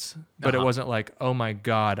like this, but it wasn't like, oh my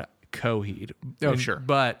God, Coheed. Oh, sure.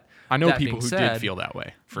 But I know people who did feel that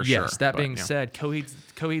way, for sure. Yes, that being said,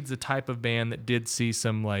 Coheed's the type of band that did see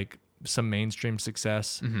some mainstream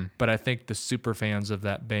success, but I think the super fans of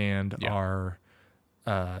that band are,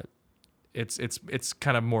 it's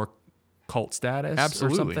kind of more cult status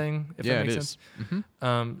Absolutely. or something, if that makes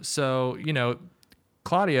sense. So,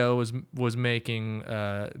 Claudio was making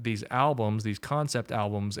these albums, these concept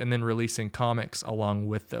albums, and then releasing comics along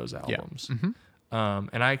with those albums.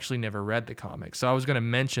 And I actually never read the comics, so I was going to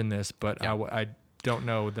mention this, but I don't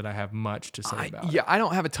know that I have much to say about it. Yeah, I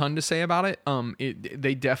don't have a ton to say about it.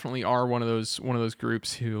 They definitely are one of those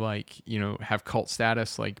groups who have cult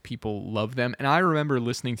status. Like, people love them, and I remember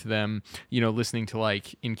listening to them. Listening to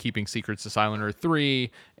like In Keeping Secrets of Silent Earth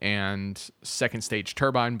 3 and Second Stage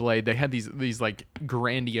Turbine Blade. They had these like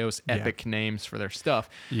grandiose, epic names for their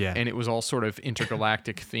stuff. Yeah, and it was all sort of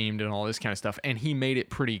intergalactic themed and all this kind of stuff. And he made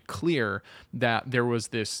it pretty clear that there was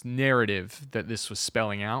this narrative that this was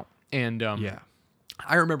spelling out. And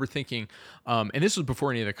I remember thinking, and this was before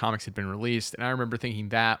any of the comics had been released, and I remember thinking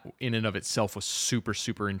that in and of itself was super,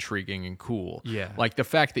 super intriguing and cool. Yeah. Like the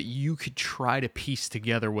fact that you could try to piece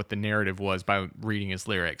together what the narrative was by reading his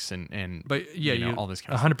lyrics and all this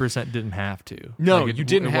kind of 100% didn't have to. No, you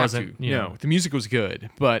didn't have to. No, the music was good,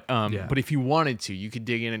 but if you wanted to, you could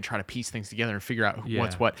dig in and try to piece things together and figure out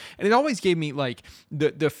what's what. And it always gave me like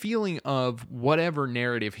the feeling of whatever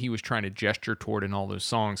narrative he was trying to gesture toward in all those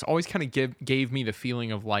songs always kind of gave me the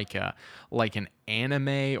feeling of like an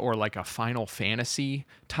anime or like a Final Fantasy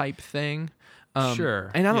type thing. Sure.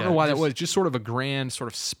 And I don't know why that was. Just sort of a grand sort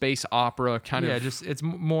of space opera kind of. Yeah, just it's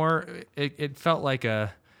more. It felt like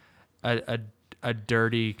a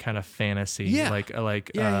dirty kind of fantasy. Yeah.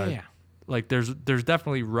 Like there's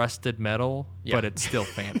definitely rusted metal, but it's still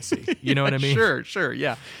fantasy. You know what I mean? Sure,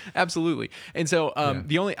 yeah, absolutely. And so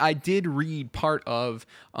I did read part of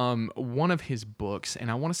one of his books, and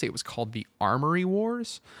I want to say it was called The Armory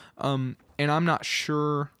Wars, and I'm not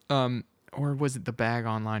sure, or was it the Bag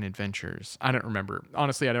Online Adventures? I don't remember.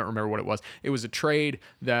 Honestly, I don't remember what it was. It was a trade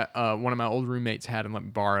that one of my old roommates had and let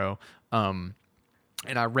me borrow. And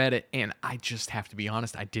I read it, and I just have to be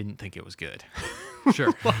honest, I didn't think it was good.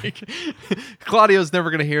 Sure. Like, Claudio's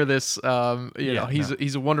never going to hear this.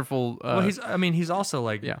 He's a wonderful... he's also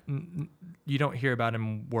like... You don't hear about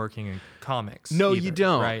him working in comics. No, either, you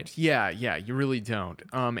don't. Right? Yeah, you really don't.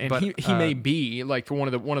 He may be like one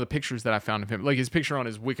of the pictures that I found of him. Like his picture on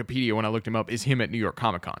his Wikipedia when I looked him up is him at New York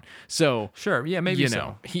Comic Con. So sure, yeah, maybe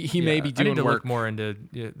he may be doing I need to work look more into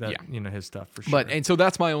his stuff for sure. But so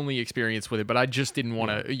that's my only experience with it. But I just didn't want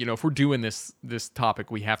to. If we're doing this topic,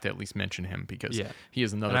 we have to at least mention him because he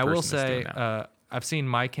is another. And person I will say, that's doing that. I've seen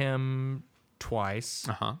Mike Hem twice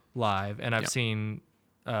live, and I've seen.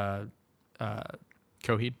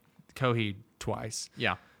 Coheed twice.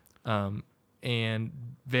 Yeah. And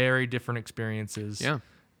very different experiences. Yeah.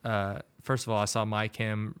 First of all, I saw Mike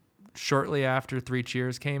Hem shortly after Three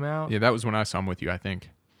Cheers came out. Yeah, that was when I saw him with you, I think.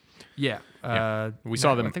 Yeah. We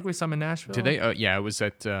saw them. I think we saw them in Nashville. Did they? It was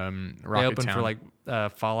at Rocket They opened Town. for like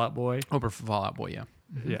Fall Out Boy. Open for Fall Out Boy, yeah.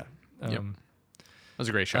 Mm-hmm. Yeah. That was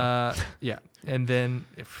a great show. Yeah. And then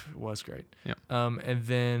it was great. Yeah. And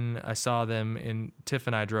then I saw them Tiff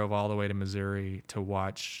and I drove all the way to Missouri to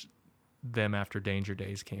watch them after Danger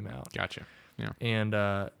Days came out. Gotcha. Yeah. And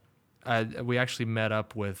we actually met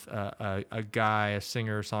up with a guy, a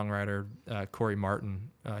singer-songwriter, Corey Martin.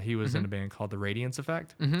 He was in a band called The Radiance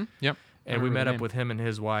Effect. Mm-hmm. Yep. And we met up with him and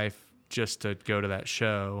his wife just to go to that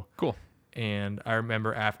show. Cool. And I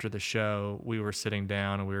remember after the show, we were sitting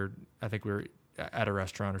down and I think we were at a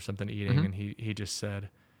restaurant or something eating, and he just said,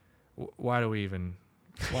 why do we even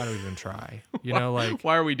try? You know, like,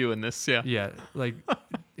 why are we doing this? Yeah. yeah, like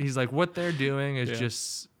he's like, what they're doing is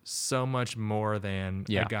just so much more than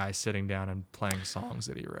a guy sitting down and playing songs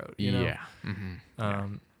that he wrote, you know? Yeah.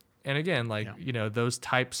 Mm-hmm. And again, like, you know, those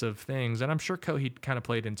types of things, and I'm sure Coheed kind of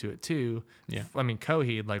played into it too. Yeah. I mean,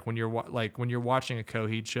 Coheed, like when you're watching a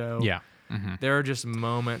Coheed show, Yeah. Mm-hmm. there are just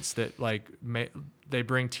moments that like they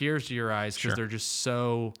bring tears to your eyes because Sure. they're just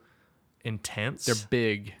so intense. They're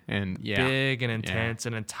big and Big and intense.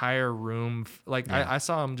 An entire room. I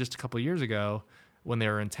saw them just a couple of years ago when they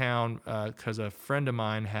were in town because a friend of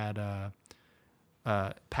mine had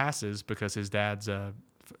passes because his dad's a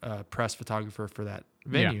press photographer for that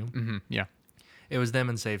venue. Yeah. Mm-hmm. Yeah. It was them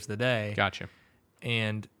and Saves the Day. Gotcha.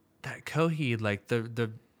 And that Coheed, like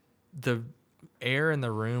the air in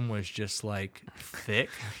the room was just like thick.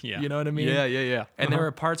 Yeah. You know what I mean? Yeah. And there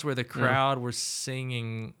were parts where the crowd were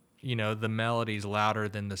singing, you know, the melodies louder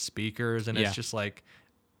than the speakers, and it's just like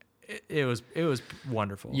it was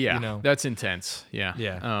wonderful. Yeah. You know? That's intense. Yeah.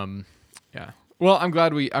 Yeah. Yeah. Well, I'm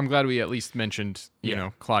glad we at least mentioned, you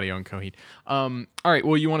know, Claudio and Coheed. All right.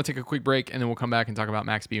 Well, you want to take a quick break and then we'll come back and talk about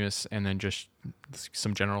Max Bemis and then just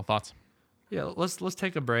some general thoughts. Yeah, let's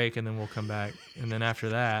take a break and then we'll come back, and then after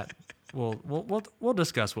that, we'll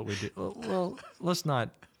discuss what we do. Well, let's not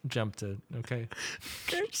jump to okay.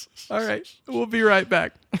 All right. We'll be right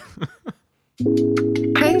back.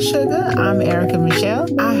 Hey Sugar, I'm Erica Michelle.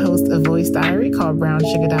 I host a voice diary called Brown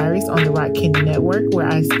Sugar Diaries on the Rock Candy Network, where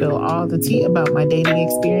I spill all the tea about my dating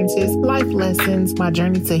experiences, life lessons, my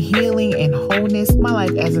journey to healing and wholeness, my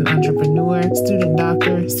life as an entrepreneur, student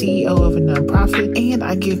doctor, CEO of a nonprofit, and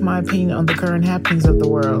I give my opinion on the current happenings of the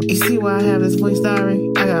world. You see why I have this voice diary?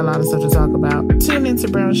 I got a lot of stuff to talk about. Tune into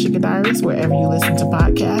Brown Sugar Diaries wherever you listen to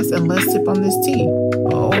podcasts, and let's sip on this tea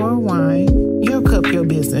or wine. Your cup, your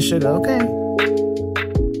business, sugar, okay?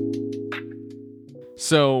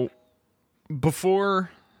 So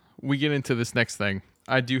before we get into this next thing,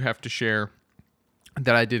 I do have to share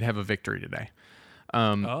that I did have a victory today.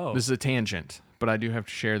 This is a tangent, but I do have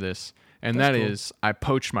to share this. And That's cool. is I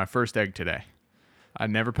poached my first egg today. I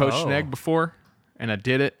never poached an egg before, and I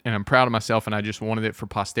did it, and I'm proud of myself, and I just wanted it for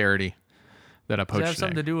posterity that I poached Does that have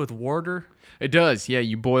something to do with water? It does. Yeah,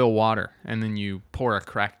 you boil water, and then you pour a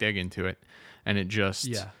cracked egg into it, and it just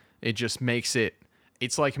makes it.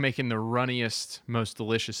 It's like making the runniest, most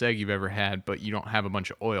delicious egg you've ever had, but you don't have a bunch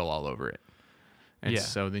of oil all over it. And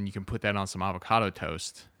so then you can put that on some avocado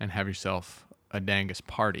toast and have yourself a dangus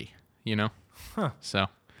party, you know? Huh. So.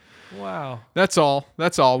 Wow. That's all.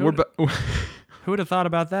 Who would have thought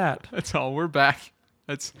about that? That's all. We're back.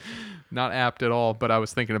 That's not apt at all, but I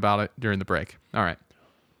was thinking about it during the break. All right.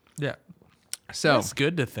 Yeah. So. It's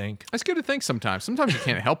good to think. It's good to think sometimes. Sometimes you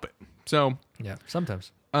can't help it. So. Yeah,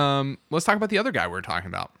 sometimes. Let's talk about the other guy we're talking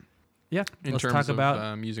about. Yeah, let's talk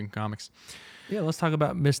about music and comics. Yeah, let's talk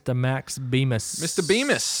about Mr. Max Bemis. Mr.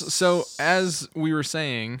 Bemis. So as we were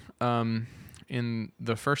saying in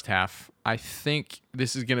the first half, I think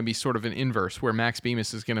this is going to be sort of an inverse where Max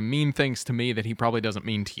Bemis is going to mean things to me that he probably doesn't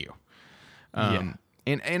mean to you.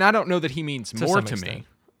 And I don't know that he means more to me.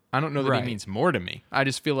 I don't know that he means more to me. I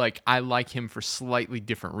just feel like I like him for slightly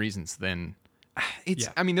different reasons than.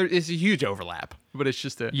 I mean, there is a huge overlap, but it's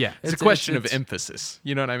just it's a question of emphasis.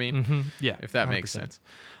 You know what I mean? Mm-hmm. Yeah, if that 100%. Makes sense.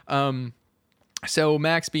 So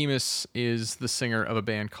Max Bemis is the singer of a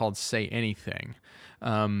band called Say Anything.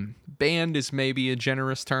 Band is maybe a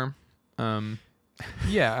generous term.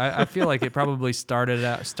 Yeah, I feel like it probably started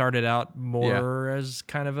out more as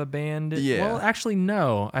kind of a band. Yeah. Well, actually,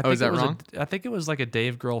 no. I think is that wrong? I think it was like a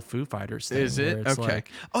Dave Grohl Foo Fighters thing. Is it? Okay.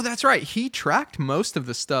 Like, that's right. He tracked most of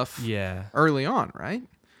the stuff early on, right?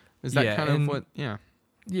 Is that kind of what... Yeah.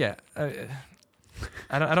 Yeah.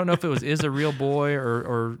 I don't know if it was Is a Real Boy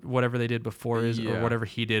or whatever they did before or whatever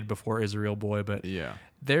he did before Is a Real Boy, but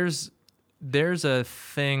there's a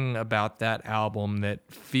thing about that album that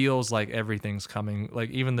feels like everything's coming, like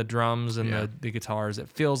even the drums and the guitars, it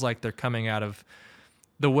feels like they're coming out of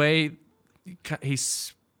the way he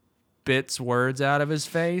spits words out of his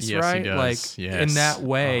face, yes, right? He does. Like in that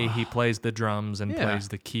way, he plays the drums and plays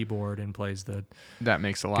the keyboard and plays the That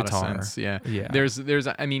makes a lot guitar. of sense. Yeah. Yeah. There's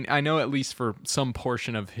I mean, I know at least for some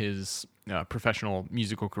portion of his professional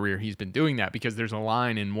musical career, he's been doing that because there's a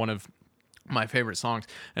line in one of my favorite songs,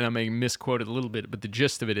 and I may misquote it a little bit, but the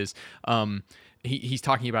gist of it is he's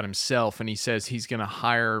talking about himself, and he says he's going to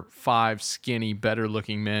hire 5 skinny,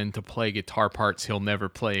 better-looking men to play guitar parts he'll never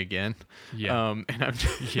play again. Yeah. And I'm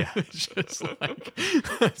just like,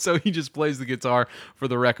 so he just plays the guitar for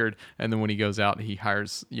the record, and then when he goes out, he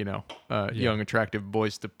hires young, attractive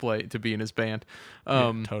boys to be in his band.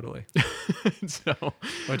 Totally. So,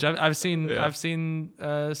 which I've seen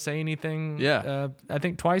Say Anything. Yeah. I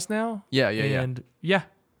think twice now. Yeah. And yeah.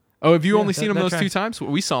 Oh, have you Yeah, only seen him that those 2 tracks. times?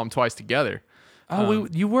 We saw him twice together. Oh,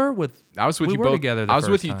 you were with. I was with we you were both together. I was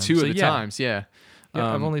with you time. 2 So, of the yeah. times. Yeah.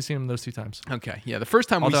 Yeah, I've only seen him those 2 times. Okay. Yeah. The first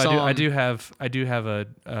time Although we saw him, I do have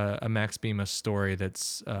a Max Bemis story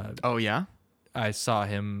that's. Oh yeah. I saw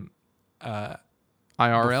him.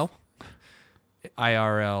 IRL.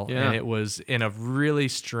 IRL, Yeah. and it was in a really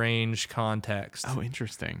strange context. Oh,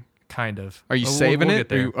 interesting. Kind of. Are you We'll saving get it?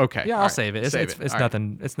 there. Are you- okay. Yeah, All I'll right. save it. It's Save it. it's All right.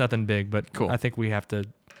 nothing. It's nothing big, but Cool. I think we have to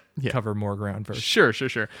cover more ground first. Sure.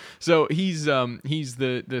 So he's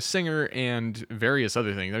the singer and various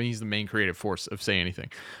other things. I mean, he's the main creative force of Say Anything.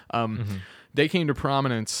 They came to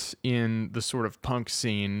prominence in the sort of punk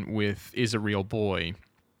scene with Is a Real Boy.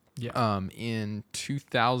 Yeah. In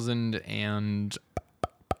 2000 and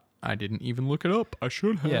I didn't even look it up. I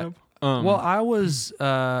should have. Yeah. Well, I was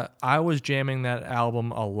jamming that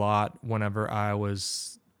album a lot whenever I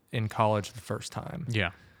was in college the first time.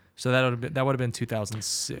 Yeah. So that would have been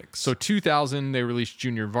 2006. So 2000, they released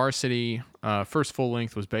Junior Varsity. First full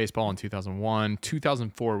length was Baseball in 2001.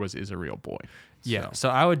 2004 was Is a Real Boy. yeah.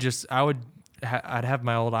 So I'd have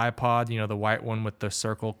my old iPod, the white one with the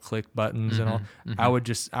circle click buttons and all. I would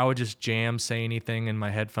just jam Say Anything in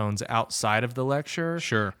my headphones outside of the lecture.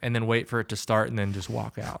 Sure. And then wait for it to start and then just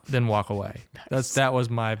walk out. Then walk away. That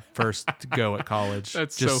was my first go at college.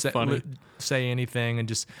 That's just so funny. Say Anything and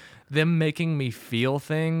just them making me feel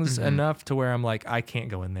things enough to where I'm like, I can't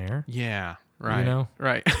go in there. Yeah. Right.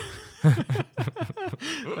 Right.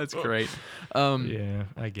 That's great. Yeah,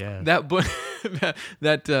 I guess. That book,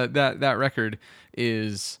 that record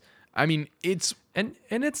is, I mean, it's and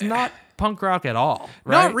it's not punk rock at all,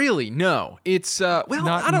 right? not really. No, it's I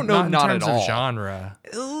don't know, not in not terms at all. of genre.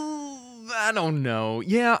 I don't know.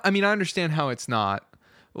 Yeah, I mean, I understand how it's not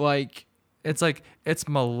like. It's like it's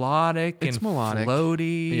melodic It's and melodic.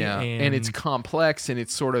 floaty, Yeah, and it's complex, and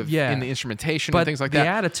it's sort of in the instrumentation but and things like the that.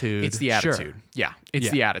 attitude, It's the sure. attitude. Yeah, it's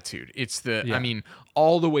Yeah. the attitude. It's the. Yeah. I mean,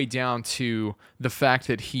 all the way down to the fact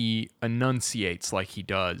that he enunciates like he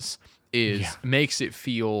does makes it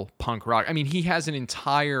feel punk rock. I mean, he has an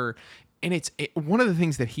entire. And it's one of the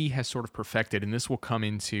things that he has sort of perfected, and this will come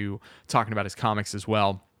into talking about his comics as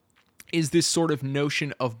well, is this sort of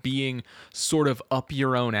notion of being sort of up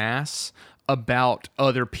your own ass about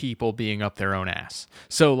other people being up their own ass.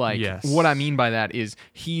 So like what I mean by that is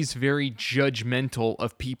he's very judgmental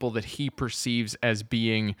of people that he perceives as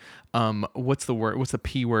being what's the word? What's the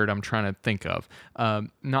P word I'm trying to think of?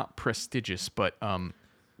 Not prestigious, but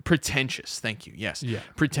pretentious. Thank you. Yes. Yeah.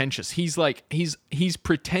 Pretentious. He's like he's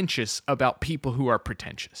pretentious about people who are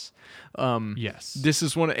pretentious. Yes. This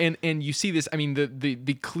is one, and you see this. I mean,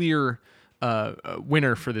 the clear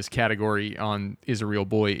winner for this category on Is a Real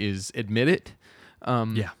Boy is Admit It.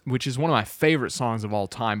 Which is one of my favorite songs of all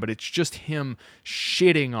time, but it's just him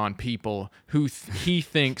shitting on people who he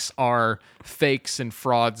thinks are fakes and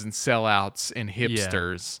frauds and sellouts and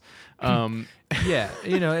hipsters. Yeah,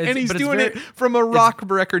 And he's doing it from a rock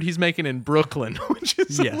record he's making in Brooklyn, which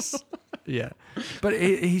is yes. Yeah. But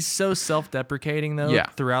he's so self-deprecating though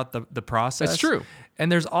throughout the process. That's true.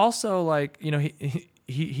 And there's also like,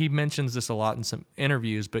 he mentions this a lot in some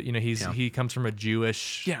interviews, but he comes from a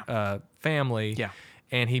Jewish family. Yeah.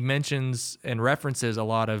 And he mentions and references a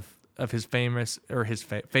lot of his famous or his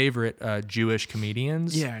favorite Jewish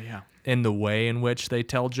comedians. Yeah. And the way in which they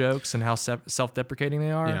tell jokes and how self-deprecating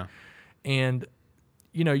they are. Yeah. And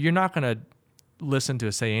you're not going to listen to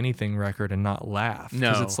a Say Anything record and not laugh.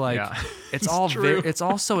 No, it's like it's all true. it's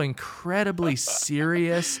also incredibly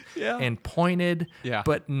serious and pointed,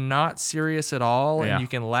 but not serious at all. And you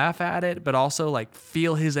can laugh at it, but also like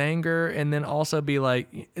feel his anger, and then also be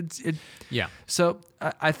like, So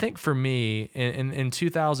I think for me, in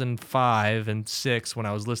 2005 and 2006, when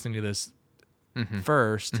I was listening to this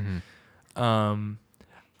first,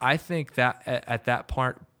 I think that at that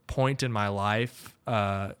point in my life,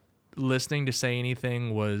 listening to Say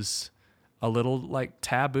Anything was a little like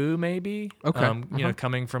taboo, maybe. Okay.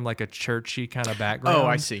 Coming from like a churchy kind of background. Oh,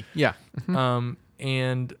 I see. Yeah.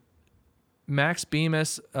 And Max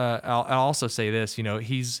Bemis, I'll also say this,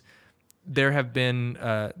 there have been,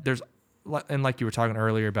 and like you were talking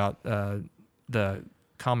earlier about the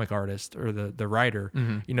comic artist or the writer,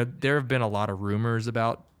 there have been a lot of rumors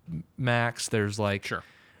about Max. There's like,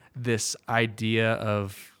 this idea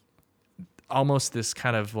of almost this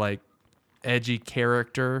kind of like edgy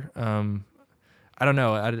character. I don't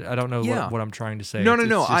know. I don't know what I'm trying to say. No.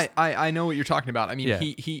 Just, I know what you're talking about. I mean, Yeah.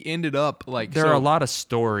 he ended up like there are a lot of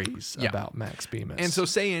stories Yeah. about Max Bemis. And so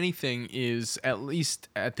Say Anything is, at least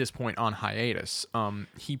at this point, on hiatus.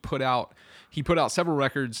 He put out several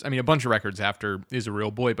records, I mean a bunch of records after Is a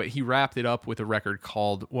Real Boy, but he wrapped it up with a record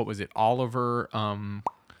called, what was it, Oliver something.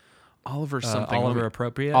 Oliver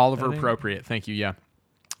Appropriate. Oliver I think. Appropriate, thank you, yeah.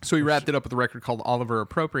 So he wrapped it up with a record called Oliver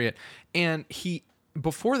Appropriate, and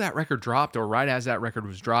before that record dropped, or right as that record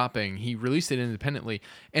was dropping, he released it independently,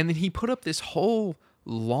 and then he put up this whole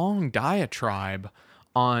long diatribe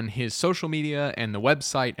on his social media and the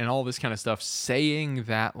website and all this kind of stuff, saying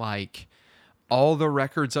that like all the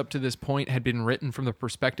records up to this point had been written from the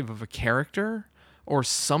perspective of a character or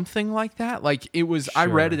something like that. Like it was, I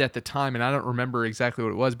read it at the time and I don't remember exactly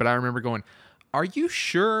what it was, but I remember going, are you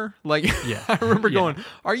sure? Like, Yeah. I remember going,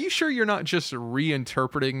 are you sure you're not just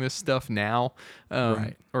reinterpreting this stuff now?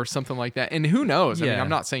 Right. Or something like that. And who knows? I mean, Yeah. I'm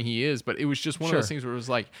not saying he is, but it was just one of those things where it was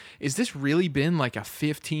like, is this really been like a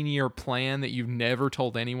 15-year plan that you've never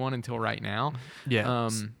told anyone until right now? Yeah.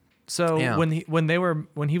 So yeah.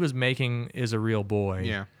 when he was making Is a Real Boy,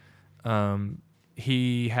 Yeah.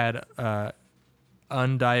 he had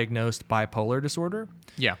undiagnosed bipolar disorder,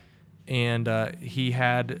 Yeah. and he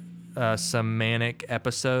had some manic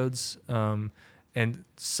episodes, and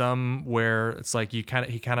some where it's like he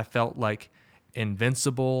kind of felt like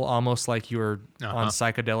invincible, almost like you were on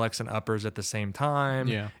psychedelics and uppers at the same time.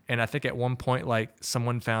 Yeah. And I think at one point, like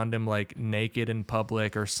someone found him like naked in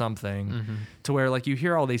public or something, to where like you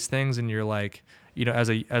hear all these things and you're like, you know, as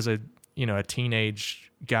a a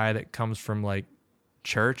teenage guy that comes from like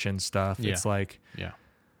church and stuff, it's like, Yeah.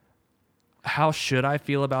 how should I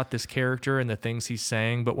feel about this character and the things he's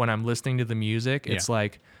saying? But when I'm listening to the music, it's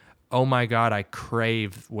like, oh my God, I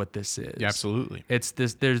crave what this is. Yeah, absolutely. It's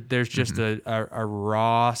this, there's just a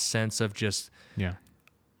raw sense of just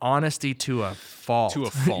honesty to a fault. To a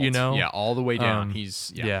fault. You know? Yeah, all the way down.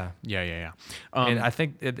 He's, Yeah. and I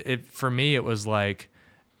think it for me, it was like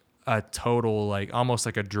a total, like almost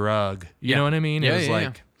like a drug. You know what I mean? Yeah, It was yeah,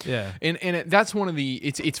 like, yeah. And that's one of the,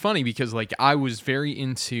 it's funny because like I was very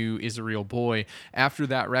into Is a Real Boy after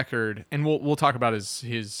that record, and we'll talk about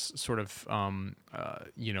his sort of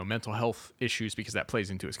mental health issues because that plays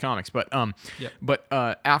into his comics, but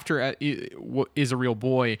after Is a Real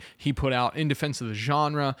Boy, he put out In Defense of the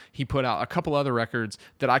Genre, he put out a couple other records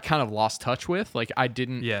that I kind of lost touch with. Like I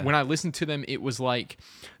didn't, when I listened to them, it was like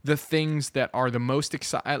the things that are the most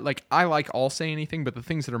exciting, like I like all Say Anything, but the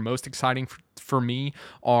things that are most exciting for me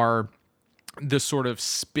are the sort of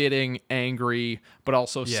spitting, angry, but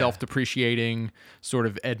also self-depreciating, sort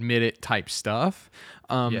of admit it type stuff.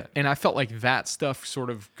 And I felt like that stuff sort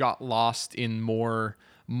of got lost in more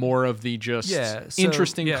of the just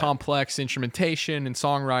interesting, complex instrumentation and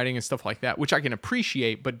songwriting and stuff like that, which I can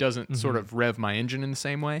appreciate, but doesn't sort of rev my engine in the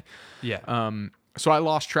same way. Yeah. So I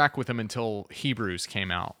lost track with him until Hebrews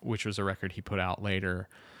came out, which was a record he put out later.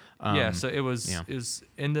 So it was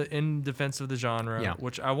in Defense of the Genre,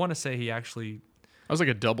 which I want to say he actually. That was like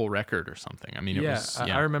a double record or something. I mean, it was.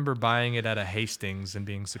 I remember buying it at a Hastings and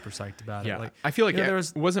being super psyched about it. Like, I feel like there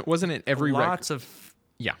was wasn't it every lots record? of.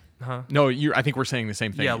 Yeah. Huh? No, I think we're saying the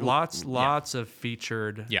same thing. Yeah, lots of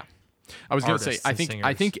featured. Yeah. I was going to say, artists and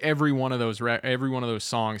I think every one of those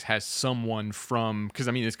songs has someone from, because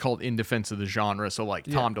I mean it's called In Defense of the Genre, so like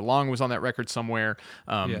Tom DeLonge was on that record somewhere.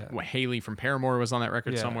 Haley from Paramore was on that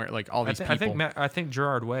record somewhere. Like all these people. I think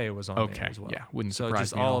Gerard Way was on there as well. Yeah, wouldn't so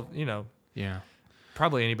surprise just me. all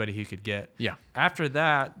probably anybody he could get. Yeah. After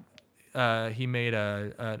that, he made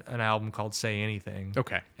an album called Say Anything.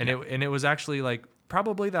 Okay. And it was actually like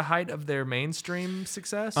probably the height of their mainstream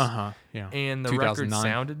success. Yeah. And the record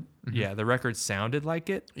sounded the record sounded like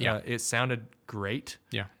it. Yeah. It sounded great.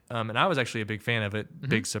 Yeah. And I was actually a big fan of it.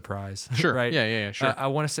 Big surprise. Sure. Right? Yeah, sure. I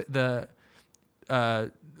want to say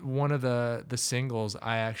one of the singles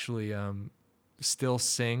I actually still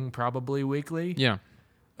sing probably weekly. Yeah.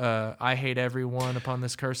 I Hate Everyone Upon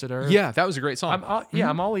This Cursed Earth. Yeah, that was a great song.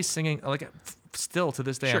 I'm always singing, like, still to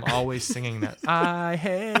this day, I'm always singing that. I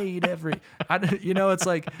hate it's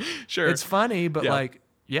like, Sure. it's funny, but like,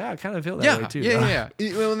 I kind of feel that way too. Yeah.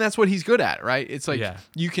 Well, and that's what he's good at, right? It's like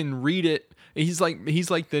you can read it He's like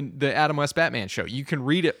the Adam West Batman show. You can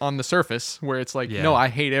read it on the surface where it's like, no, I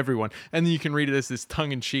hate everyone, and then you can read it as this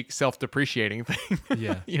tongue-in-cheek, self-depreciating thing.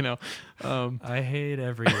 Yeah. You know, I hate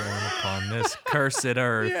everyone upon this cursed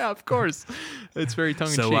earth. yeah, of course, it's very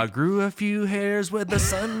tongue-in-cheek. So I grew a few hairs where the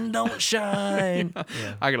sun don't shine.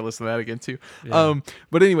 Yeah. I gotta listen to that again too. Yeah.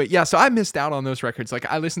 But anyway, yeah. So I missed out on those records. Like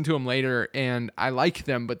I listened to them later, and I like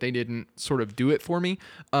them, but they didn't sort of do it for me.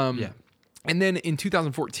 Yeah. And then in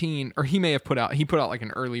 2014, or he put out like an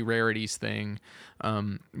early rarities thing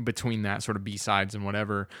between that sort of B-sides and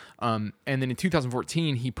whatever. And then in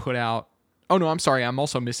 2014, he put out, oh no, I'm sorry, I'm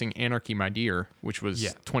also missing Anarchy, My Dear, which was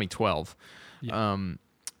 2012. Yeah.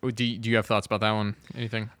 Do you have thoughts about that one?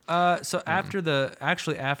 Anything? So after the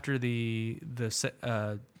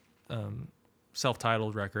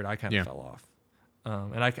self-titled record, I kind of fell off.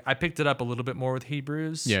 And I picked it up a little bit more with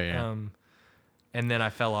Hebrews. Yeah. And then I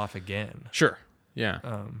fell off again. Sure.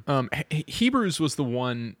 Yeah. Hebrews was the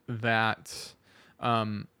one that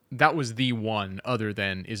was the one other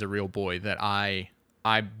than Is a Real Boy that I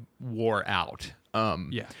wore out.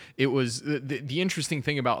 It was the interesting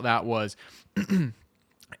thing about that was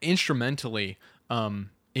instrumentally, there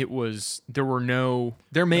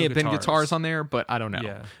may have been guitars on there, but I don't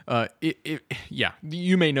know.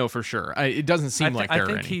 You may know for sure. It doesn't seem like there are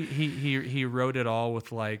any. I think he wrote it all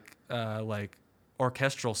with like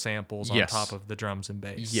orchestral samples on top of the drums and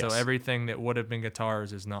bass. Yes. So everything that would have been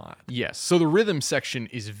guitars is not. Yes. So the rhythm section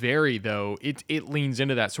is very, though, it leans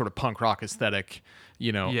into that sort of punk rock aesthetic,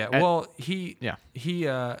 you know. Yeah. I want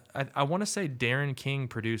to say Darren King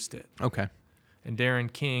produced it. Okay. And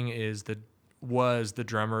Darren King was the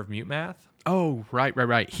drummer of Mute Math. Oh, right.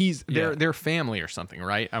 They're family or something,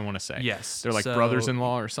 right? I want to say. Yes. They're like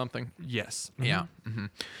brothers-in-law or something. Yes. Mm-hmm. Yeah.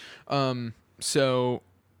 Mm-hmm.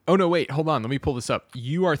 Oh no, wait, hold on. Let me pull this up.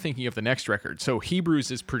 You are thinking of the next record. So Hebrews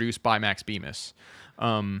is produced by Max Bemis.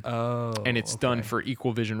 And it's done for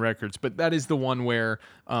Equal Vision Records. But that is the one where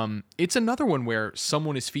it's another one where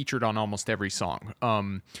someone is featured on almost every song.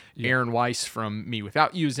 Aaron Weiss from Me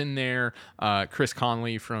Without You is in there. Chris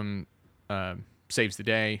Conley from Saves the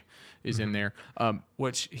Day is in there.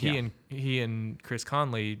 Which he and Chris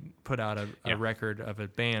Conley put out a record of a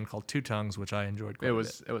band called Two Tongues, which I enjoyed quite a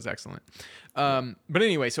bit. It was excellent. But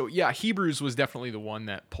anyway, so yeah, Hebrews was definitely the one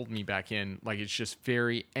that pulled me back in. Like, it's just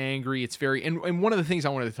very angry. It's very, and one of the things I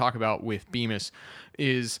wanted to talk about with Bemis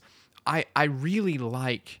is I really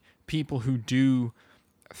like people who do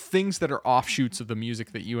things that are offshoots of the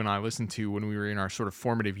music that you and I listened to when we were in our sort of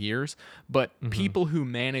formative years, but people who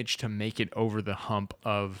manage to make it over the hump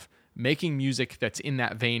of making music that's in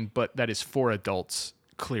that vein, but that is for adults,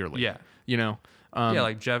 clearly. Yeah. You know?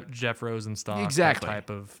 Like Jeff Rosenstock. Exactly. That type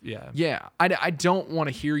of, Yeah. I don't want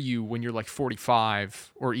to hear you when you're like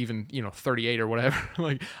 45 or even, 38 or whatever.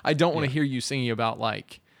 Like, I don't want to hear you singing about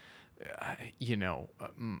like,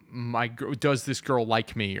 does this girl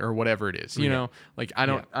like me or whatever it is, you know, like I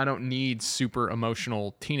don't need super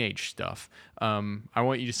emotional teenage stuff. I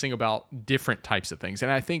want you to sing about different types of things.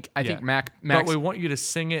 And I think Max, but we want you to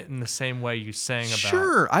sing it in the same way you sang about.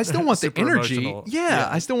 Sure. I still want the energy. Yeah.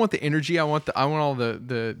 I still want the energy. I want all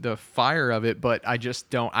the fire of it, but I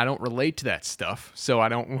don't relate to that stuff. So I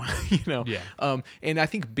don't want, and I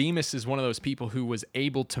think Bemis is one of those people who was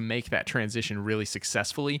able to make that transition really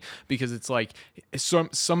successfully, because it's like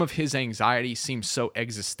some of his anxiety seems so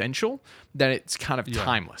existential that it's kind of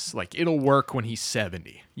timeless. Like, it'll work when he's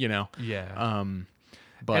 70, you know? Yeah.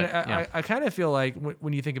 But I kind of feel like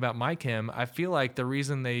when you think about My Chem, I feel like the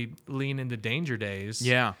reason they lean into Danger Days.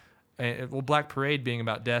 Yeah. Black Parade being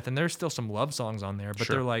about death, and there's still some love songs on there, but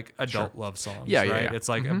they're like adult love songs. Yeah, right? Yeah. It's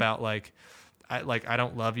like about like I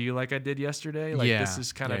don't love you like I did yesterday. Like, this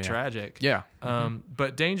is kind of tragic. Yeah.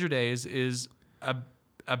 But Danger Days is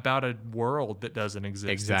about a world that doesn't exist.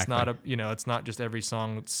 Exactly. It's not it's not just every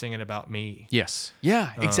song singing about me. Yes.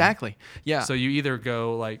 Yeah, exactly. Yeah. So you either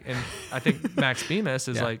go like, and I think Max Bemis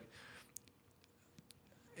is like,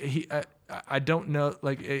 I don't know,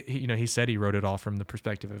 like, he said he wrote it all from the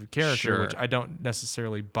perspective of a character, which I don't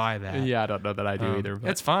necessarily buy that. Yeah, I don't know that I do either.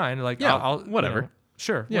 But it's fine. Like, I'll whatever.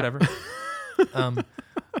 Sure, whatever.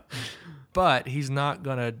 But he's not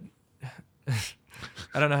gonna.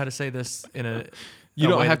 I don't know how to say this in a. You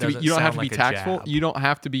don't have to be. You don't have to be like tactful. You don't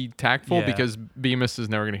have to be tactful because Bemis is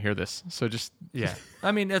never going to hear this. So just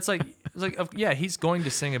I mean, it's like he's going to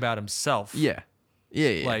sing about himself. Yeah.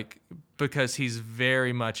 Like, because he's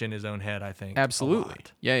very much in his own head, I think. Absolutely.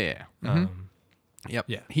 Yeah. Mm-hmm. Yep.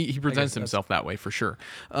 Yeah. He presents himself that way for sure.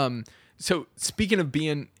 So speaking of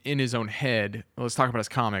being in his own head, let's talk about his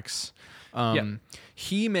comics.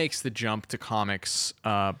 He makes the jump to comics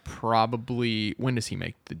probably, when does he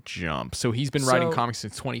make the jump? So he's been writing comics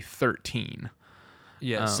since 2013.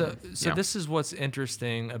 Yeah. So this is what's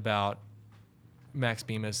interesting about Max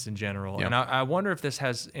Bemis in general, and I wonder if this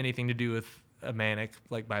has anything to do with a manic,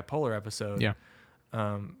 like, bipolar episode. Yeah.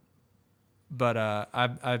 But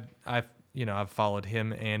I've followed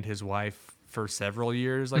him and his wife for several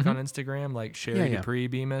years, like on Instagram, like Sherry Dupree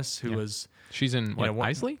Bemis, who was she's in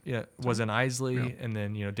Isley? Yeah, was in Isley, and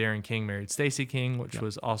then Darren King married Stacey King, which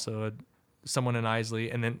was also someone in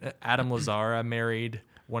Isley, and then Adam Lazzara married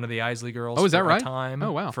one of the Isley girls. Oh, is that right?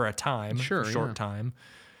 For a time, sure, for a short time.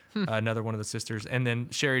 Another one of the sisters, and then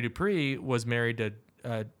Sherry Dupree was married to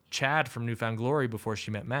Chad from Newfound Glory before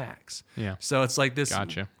she met Max. Yeah. So it's like this,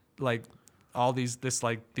 Gotcha. like all these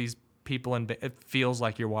people, and it feels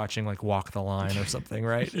like you're watching like Walk the Line or something,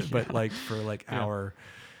 right? But like for like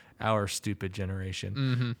our stupid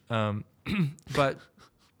generation. But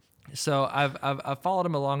so I've followed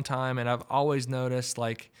him a long time, and I've always noticed,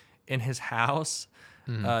 like, in his house,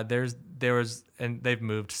 there was, and they've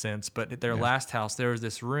moved since, but at their last house, there was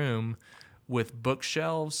this room with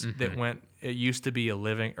bookshelves that it used to be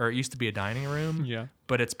a dining room,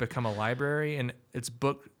 but it's become a library, and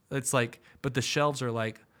but the shelves are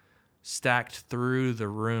like stacked through the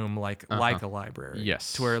room like a library.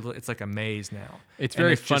 Yes. To where it's like a maze now. It's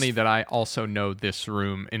very funny that I also know this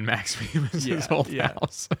room in Max Bemis' old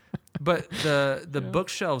house. But the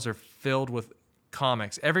bookshelves are filled with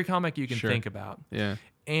comics. Every comic you can think about. Yeah.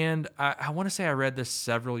 And I want to say I read this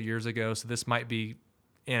several years ago, so this might be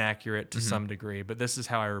inaccurate to some degree, but this is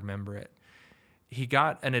how I remember it. He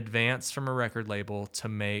got an advance from a record label to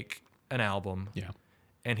make an album. Yeah.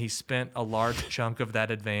 And he spent a large chunk of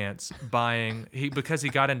that advance buying because he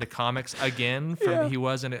got into comics again from he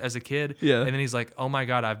wasn't as a kid. Yeah. And then he's like, oh my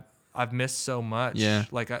God, I've missed so much. Yeah.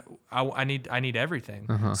 Like I need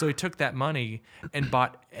everything. So he took that money and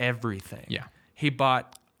bought everything. Yeah. He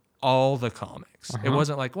bought all the comics. It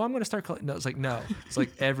wasn't like, well, I'm going to start collecting. No, it's like, no, it's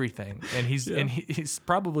like everything. And he's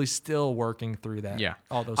probably still working through that. Yeah.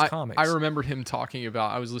 All those comics. I remembered him talking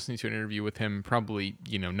about, I was listening to an interview with him probably,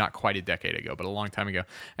 not quite a decade ago, but a long time ago.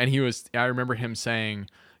 And I remember him saying,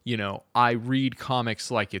 I read comics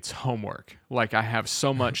like it's homework. Like I have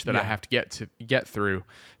so much that I have to get through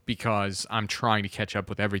because I'm trying to catch up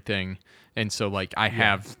with everything. And so like I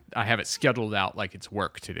have it scheduled out like it's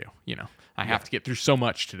work to do, I have to get through so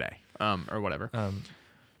much today, or whatever.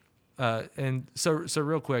 And so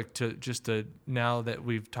real quick now that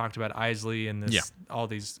we've talked about Isley and all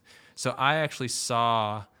these, so I actually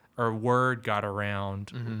saw, or word got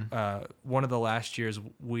around, one of the last years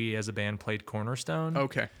we as a band played Cornerstone.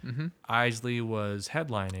 Okay. Isley was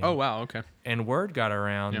headlining. Oh wow. Okay. And word got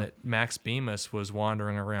around that Max Bemis was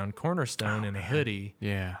wandering around Cornerstone in a hoodie.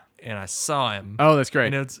 Yeah. And I saw him. Oh, that's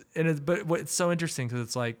great. But it's so interesting because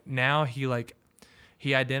it's like now he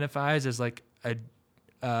identifies as like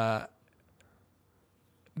a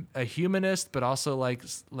humanist, but also like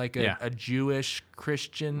a Jewish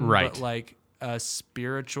Christian, right? But like a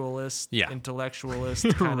spiritualist, intellectualist,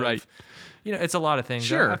 kind right? Of, it's a lot of things.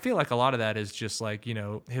 Sure. I feel like a lot of that is just like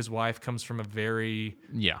his wife comes from a very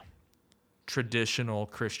traditional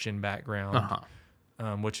Christian background.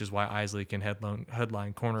 Which is why Isley can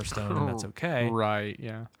headline Cornerstone, and that's okay. Right,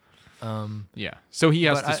 yeah. So he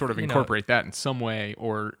has to sort of incorporate that in some way,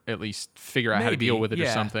 or at least figure out how to deal with it or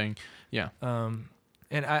something. Yeah.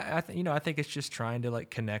 And I think it's just trying to like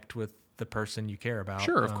connect with the person you care about.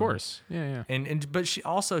 Sure, of course. Yeah. But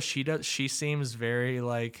she seems very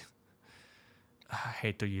like, I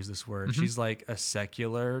hate to use this word. She's like a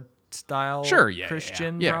secular style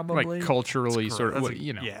Christian, probably. Like culturally sort of,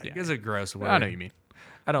 it's a gross word. I know what you mean.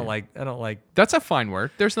 I don't like. That's a fine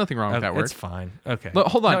word. There's nothing wrong with that word. It's fine. Okay. Look,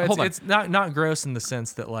 hold on. It's not gross in the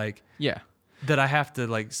sense that like that I have to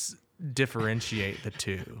like differentiate the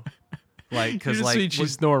two. Like because like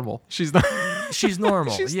she's normal. She's not. She's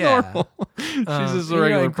normal. She's yeah. normal. She's just a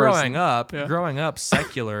regular person. Growing up,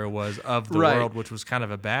 secular was of the world, which was kind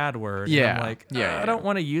of a bad word. Yeah. And I'm like, I don't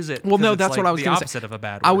want to use it. Well, no, that's like what I was going to say. The opposite of a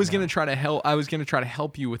bad word. I was going to try to help. I was going to try to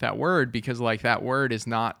help you with that word because, like, that word is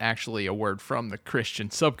not actually a word from the Christian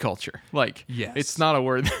subculture. Like, it's not a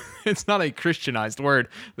word. It's not a Christianized word.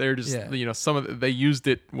 They're just, they used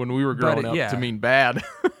it when we were growing up to mean bad.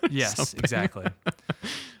 Yes, exactly.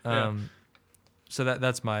 So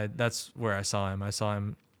that's where I saw him. I saw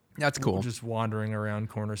him. That's cool. Just wandering around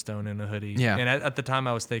Cornerstone in a hoodie. Yeah. And at the time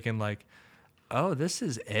I was thinking like, oh, this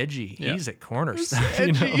is edgy. Yeah. He's at Cornerstone.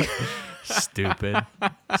 You know? Stupid.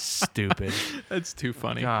 That's too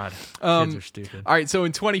funny. God, kids are stupid. All right, so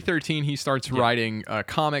in 2013, he starts writing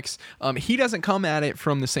comics. He doesn't come at it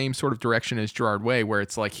from the same sort of direction as Gerard Way, where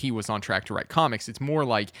it's like he was on track to write comics. It's more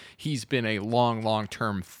like he's been a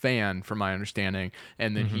long-term fan, from my understanding,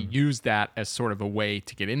 and then he used that as sort of a way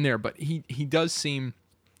to get in there. But he does seem...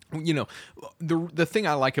 You know, the thing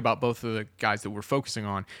I like about both of the guys that we're focusing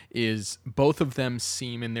on is both of them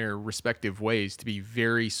seem in their respective ways to be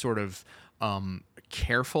very sort of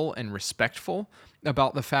careful and respectful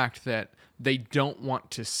about the fact that they don't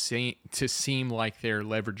want to seem like they're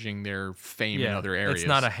leveraging their fame in other areas. It's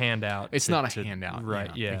not a handout. It's not a handout.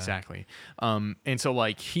 Right, yeah. Exactly. And so,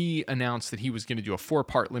 like, he announced that he was going to do a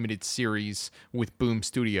 4-part limited series with Boom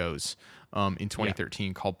Studios in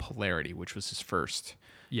 2013 called Polarity, which was his first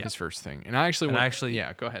thing. And I actually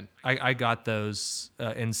yeah, go ahead. I got those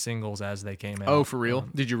in singles as they came out. Oh, for real?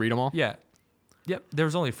 Did you read them all? Yeah. Yep. There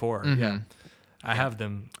was only 4. Yeah. I have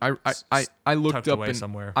them. I looked tucked up away and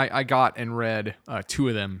somewhere. I got and read 2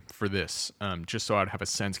 of them for this, just so I'd have a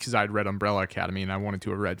sense, because I'd read Umbrella Academy and I wanted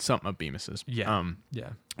to have read something of Bemis's. Yeah.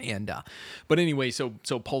 And but anyway, so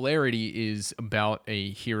Polarity is about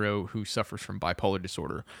a hero who suffers from bipolar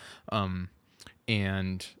disorder,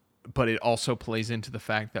 but it also plays into the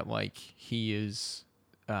fact that, like, he is,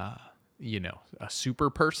 a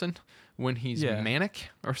super person when he's manic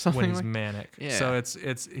or something. When he's manic. Yeah. So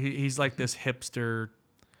he's like this hipster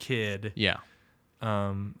kid. Yeah.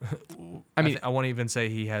 I won't even say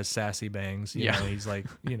he has sassy bangs. You know, he's like,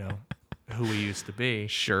 who he used to be.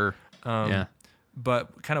 Sure.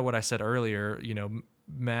 But kind of what I said earlier,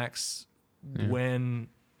 Max, when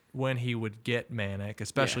he would get manic,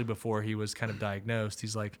 especially before he was kind of diagnosed,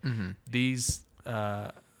 he's like, these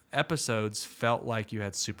episodes felt like you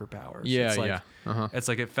had superpowers. Yeah, it's like, It's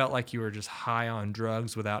like it felt like you were just high on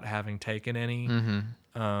drugs without having taken any.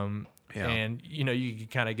 And, you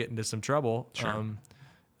could kind of get into some trouble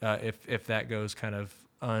if that goes kind of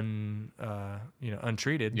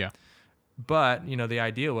untreated. Yeah. But, the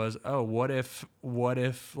idea was, what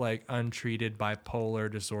if like untreated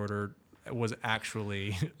bipolar disorder was actually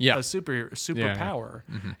a superpower.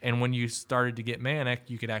 And when you started to get manic,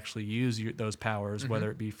 you could actually use those powers,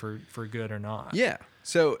 whether it be for good or not. Yeah.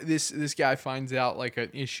 So this guy finds out, like, an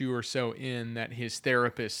issue or so in that his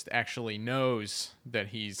therapist actually knows that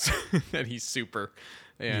he's that he's super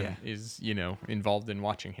and is, involved in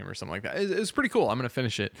watching him or something like that. It's pretty cool. I'm going to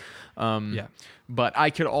finish it. But I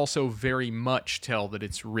could also very much tell that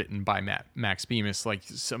it's written by Max Bemis. Like,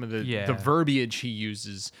 some of the verbiage he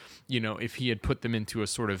uses, if he had put them into a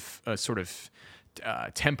sort of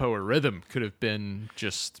tempo or rhythm, could have been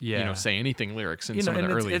just, say anything lyrics in some of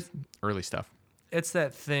the early stuff. It's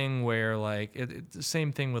that thing where, like, it's the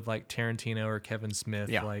same thing with, like, Tarantino or Kevin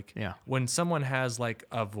Smith. When someone has, like,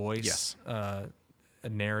 a voice, a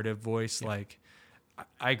narrative voice, like,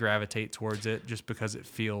 I gravitate towards it just because it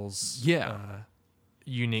feels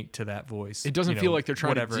unique to that voice. It doesn't feel like they're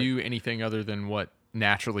trying to do anything other than what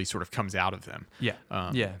naturally sort of comes out of them.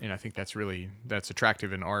 And I think that's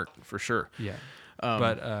attractive in art for sure.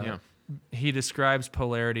 He describes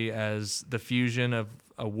Polarity as the fusion of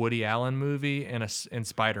a Woody Allen movie and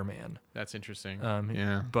Spider-Man. That's interesting.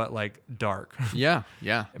 But, like, dark. Yeah.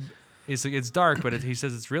 It's dark, but he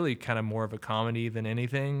says it's really kind of more of a comedy than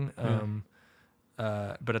anything.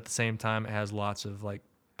 But at the same time, it has lots of, like,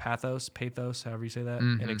 pathos, however you say that,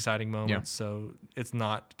 and exciting moments. So it's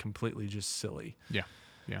not completely just silly.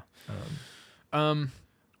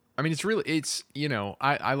 I mean,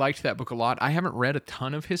 I liked that book a lot. I haven't read a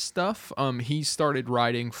ton of his stuff. He started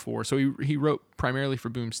writing he wrote primarily for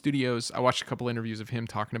Boom Studios. I watched a couple interviews of him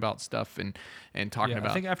talking about stuff and talking about.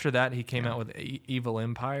 I think after that he came out with Evil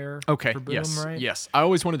Empire. Okay. For Boom, right? Yes. I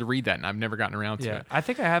always wanted to read that, and I've never gotten around to it. I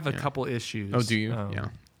think I have a couple issues. Oh, do you?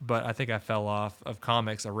 But I think I fell off of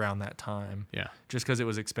comics around that time. Yeah. Just because it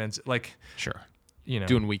was expensive. Like. Sure.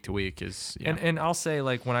 Doing week to week is and I'll say,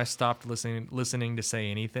 like, when I stopped listening to Say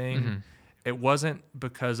Anything, it wasn't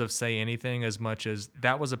because of Say Anything as much as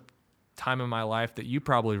that was a time in my life that you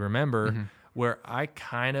probably remember where I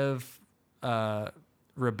kind of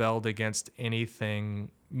rebelled against anything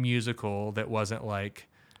musical that wasn't like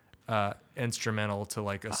instrumental to,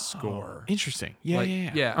 like, a score. Interesting.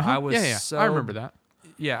 I was so I remember that.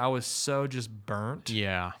 I was so just burnt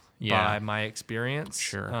by my experience.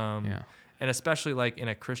 Sure. And especially, like, in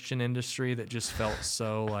a Christian industry that just felt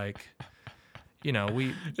so, like,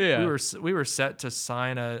 we were set to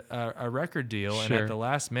sign a record deal, and at the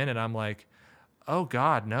last minute I'm like, oh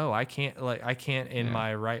God, no, I can't in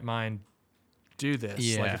my right mind do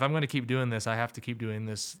this. Like, if I'm going to keep doing this, I have to keep doing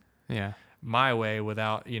this my way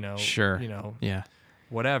without, Sure. Yeah.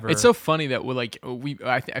 whatever. It's so funny that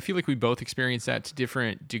I feel like we both experienced that to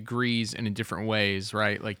different degrees and in different ways,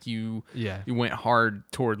 right? Like you went hard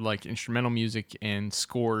toward like instrumental music and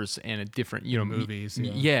scores and a different, movies.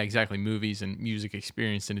 Exactly. Movies and music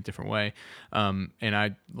experience in a different way. And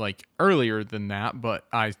I like earlier than that, but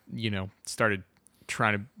I, started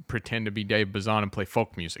trying to pretend to be Dave Bazan and play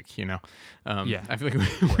folk music, I feel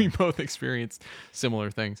like we both experienced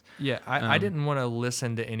similar things. Yeah. I didn't want to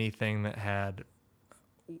listen to anything that had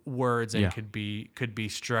words and could be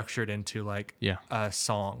structured into like a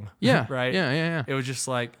song. Yeah. Right. Yeah. It was just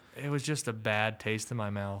a bad taste in my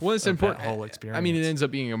mouth. Well, it's important. That whole experience. I mean, it ends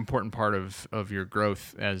up being an important part of your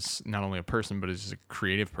growth as not only a person, but as a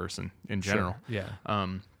creative person in general. Sure. Yeah.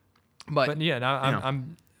 But yeah, now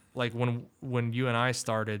I'm like when you and I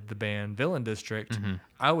started the band Villain District,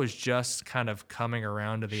 I was just kind of coming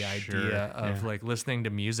around to the idea of like listening to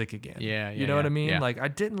music again. You know what I mean? Yeah. Like I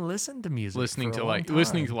didn't listen to music. Listening to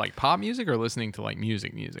like pop music or listening to like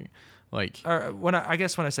music. Like when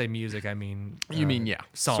I say music, I mean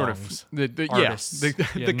songs, sort of the artists,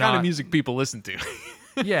 the kind of music people listen to.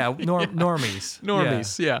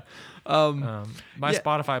 Normies. Yeah. My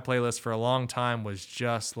Spotify playlist for a long time was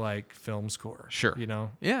just like film score. Sure.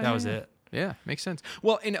 That was it. Yeah, makes sense.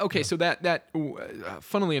 Well, and okay, so that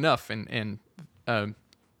funnily enough, and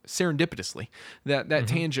serendipitously, that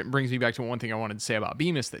tangent brings me back to one thing I wanted to say about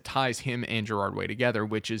Bemis that ties him and Gerard Way together,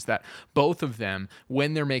 which is that both of them,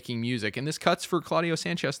 when they're making music, and this cuts for Claudio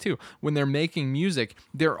Sanchez too, when they're making music,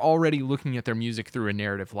 they're already looking at their music through a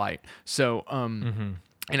narrative light. So,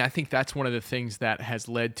 and I think that's one of the things that has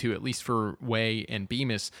led to, at least for Way and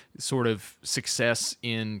Bemis, sort of success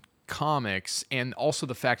in comics, and also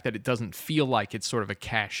the fact that it doesn't feel like it's sort of a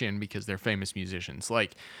cash in because they're famous musicians.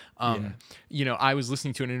 Like, I was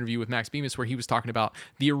listening to an interview with Max Bemis where he was talking about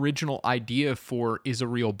the original idea for Is a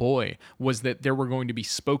Real Boy was that there were going to be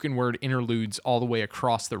spoken word interludes all the way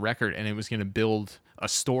across the record, and it was going to build a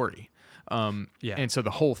story. And so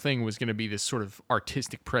the whole thing was going to be this sort of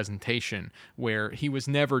artistic presentation where he was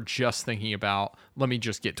never just thinking about, let me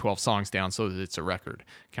just get 12 songs down so that it's a record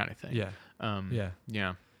kind of thing.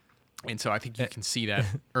 Yeah. And so I think you can see that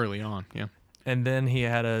early on. Yeah. And then he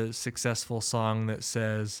had a successful song that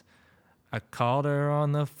says, I called her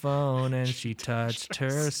on the phone and she touched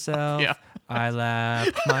herself. Yeah. I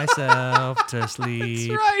laughed myself to sleep.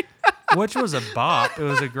 That's right. Which was a bop. It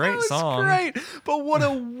was a great song. Great. But what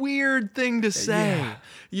a weird thing to say. Yeah.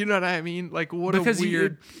 You know what I mean? Like, what because a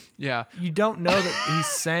weird... Yeah. You don't know that he's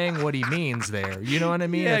saying what he means there. You know what I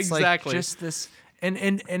mean? Yeah, it's exactly. Like just this... And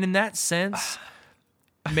in that sense...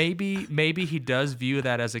 Maybe he does view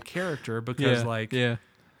that as a character because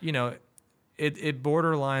it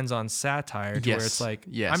borderlines on satire to where it's like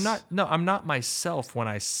I'm not myself when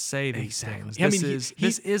I say these things.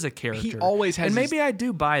 This is a character. He always has, and maybe I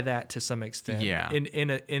do buy that to some extent. Yeah.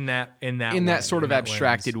 In that way, sort of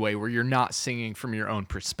abstracted way where you're not singing from your own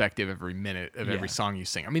perspective every minute of every song you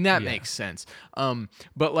sing. I mean that makes sense.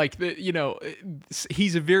 But like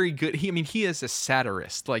he's a very good. He is a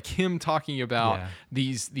satirist. Like him talking about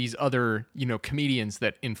these other comedians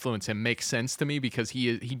that influence him makes sense to me because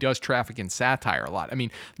he does traffic in satire a lot. I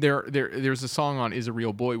mean, there's a song on Is a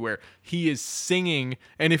Real Boy where he is singing,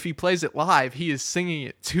 and if he plays it live, he is singing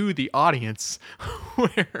it to the audience.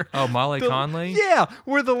 Where Molly Conley? Yeah,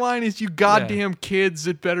 where the line is, "You goddamn kids,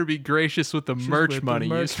 it better be gracious with the merch money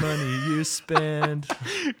you spend.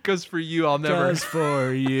 Because for you, I'll never. Just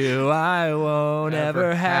for you, I won't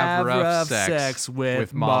ever have rough sex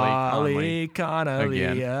with Molly Connolly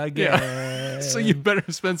again. Yeah. So you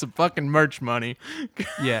better spend some fucking merch money.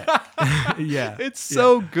 Yeah. It's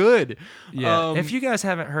so good. Yeah. If you guys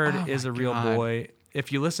haven't heard Is a Real Boy,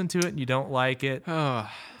 if you listen to it and you don't like it,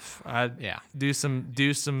 do some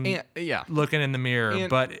looking in the mirror.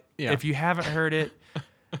 But if you haven't heard it,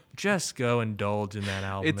 just go indulge in that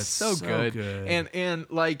album. It's so good.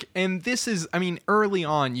 And this is, early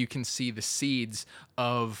on you can see the seeds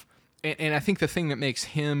of. And I think the thing that makes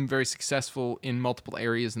him very successful in multiple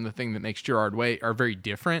areas and the thing that makes Gerard Way are very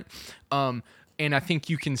different. And I think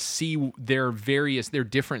you can see their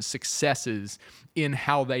different successes in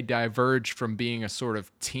how they diverge from being a sort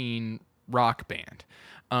of teen rock band.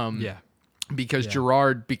 Because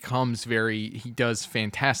Gerard becomes he does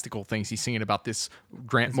fantastical things. He's singing about this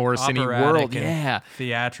Grant Morrison-y world.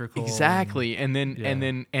 Theatrical. Exactly. And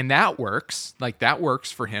that works. Like that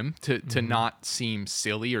works for him to not seem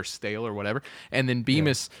silly or stale or whatever. And then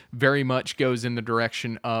Bemis very much goes in the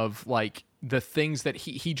direction of like the things that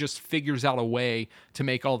he just figures out a way to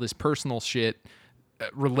make all this personal shit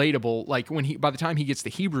relatable. Like by the time he gets to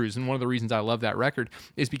Hebrews, and one of the reasons I love that record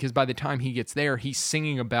is because by the time he gets there, he's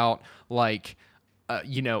singing about like,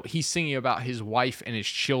 he's singing about his wife and his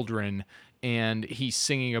children, and he's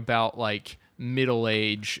singing about like middle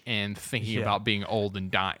age and thinking about being old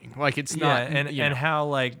and dying. Like it's not, and how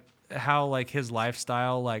like his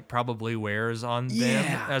lifestyle like probably wears on them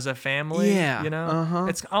as a family. Yeah.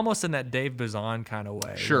 It's almost in that Dave Bazan kind of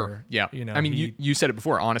way. Sure. Where, I mean, you said it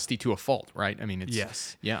before, honesty to a fault, right? I mean,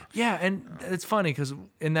 it's Yeah. And it's funny because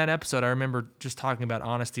in that episode, I remember just talking about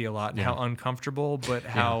honesty a lot and how uncomfortable, but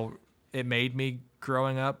how it made me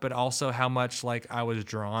growing up, but also how much like I was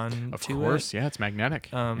drawn to it. Of course, yeah, it's magnetic.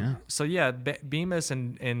 So Bemis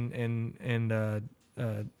and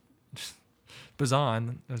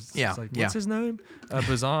Bazan, what's his name?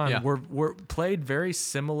 Bazan were played very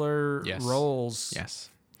similar roles. Yes.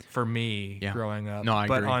 For me, growing up, no, I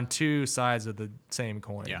but agree. on two sides of the same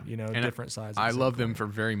coin. And different sides. I love them for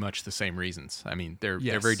very much the same reasons. I mean, they're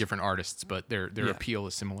very different artists, but their appeal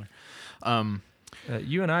is similar.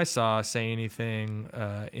 You and I saw Say Anything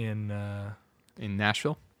in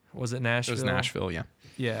Nashville. Was it Nashville? It was Nashville. Yeah.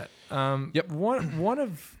 Yeah. Yep. One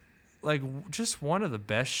of like just one of the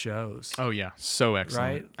best shows. Oh yeah, so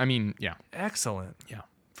excellent. Right? I mean, yeah, excellent. Yeah,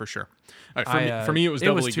 for sure. For me, it was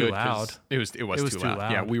doubly too good. Loud. It was too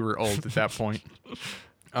loud. Yeah, we were old at that point.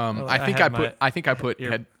 Well, I think I put I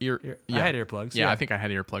had earplugs. Yeah, I think I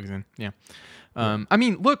had earplugs in. Yeah. I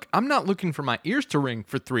mean, look, I'm not looking for my ears to ring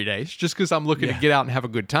for 3 days just because I'm looking to get out and have a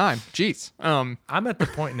good time. Jeez. I'm at the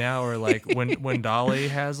point now where like when Dolly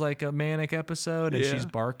has like a manic episode and she's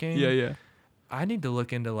barking. Yeah. I need to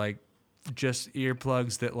look into like just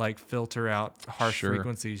earplugs that like filter out harsh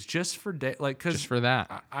frequencies just for just for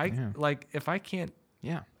that. Like if I can't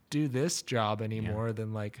do this job anymore,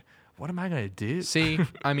 then like what am I gonna do? See,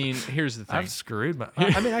 I mean, here's the thing. I've screwed my.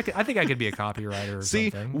 I mean, I think I could be a copywriter or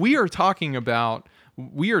something. We are talking about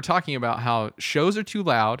how shows are too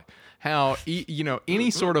loud. How any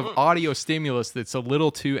sort of audio stimulus that's a little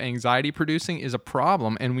too anxiety producing is a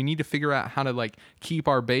problem, and we need to figure out how to like keep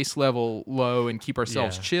our base level low and keep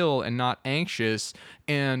ourselves chill and not anxious.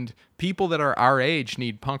 And people that are our age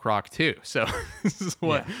need punk rock too. So this is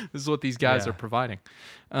what these guys are providing.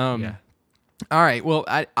 All right. Well,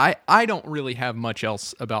 I don't really have much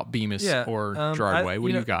else about Bemis or Gerard Way.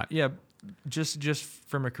 What do you got? Yeah. Just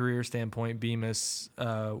from a career standpoint, Bemis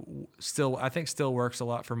still works a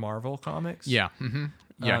lot for Marvel Comics. Yeah. Mm-hmm.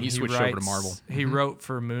 Yeah, he switched over to Marvel. He wrote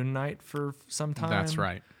for Moon Knight for some time. That's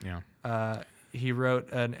right. Yeah. He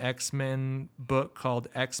wrote an X-Men book called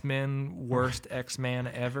X-Men Worst X-Man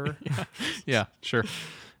Ever. Yeah, sure.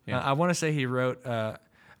 Yeah. I want to say he wrote I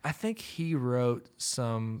think he wrote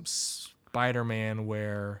some Spider-Man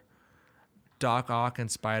where Doc Ock and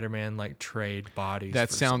Spider-Man like trade bodies.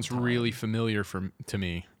 That sounds really familiar to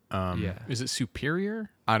me. Is it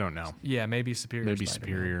Superior? I don't know. Yeah, maybe Superior. Maybe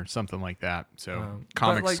Superior, something like that. So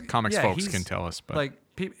comics folks can tell us. But like,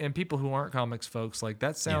 and people who aren't comics folks, like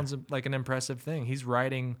that sounds like an impressive thing. He's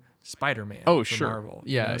writing Spider-Man. Oh, for sure. Marvel,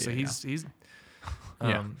 Yeah. So he's.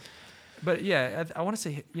 But yeah, I want to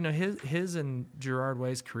say his and Gerard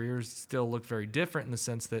Way's careers still look very different in the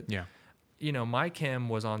sense that My Chem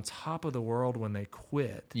was on top of the world when they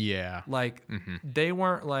quit. Yeah. Like, they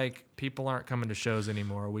weren't like, people aren't coming to shows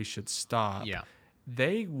anymore, we should stop. Yeah.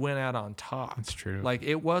 They went out on top. That's true. Like,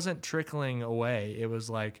 it wasn't trickling away. It was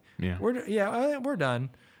like, we're done.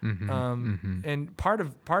 And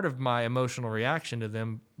part of my emotional reaction to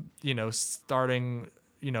them, starting,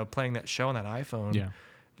 playing that show on that iPhone,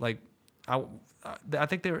 like, I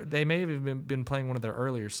think they may have been playing one of their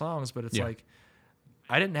earlier songs, but it's like,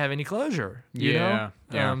 I didn't have any closure, you know?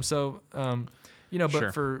 But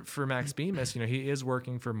for Max Bemis, he is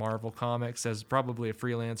working for Marvel Comics as probably a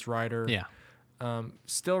freelance writer. Yeah.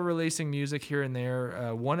 Still releasing music here and there.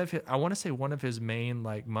 I want to say one of his main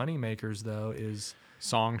like money makers though is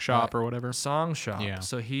Song Shop or whatever. Song Shop. Yeah.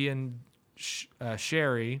 So he and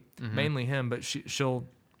Sherry, mainly him, but she'll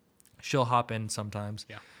hop in sometimes.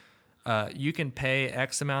 Yeah. You can pay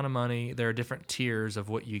X amount of money. There are different tiers of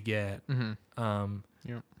what you get.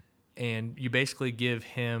 And you basically give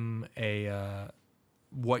him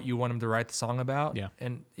what you want him to write the song about. Yeah.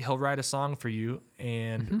 And he'll write a song for you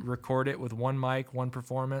and record it with one mic, one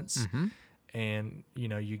performance. And,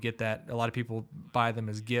 you get that. A lot of people buy them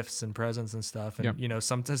as gifts and presents and stuff. And,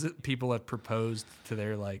 sometimes people have proposed to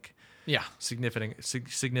their like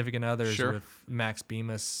significant others with Max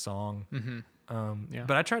Bemis song.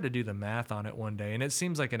 But I tried to do the math on it one day, and it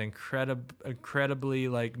seems like an incredibly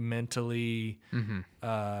like mentally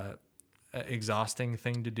exhausting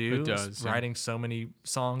thing to do. It does, writing so many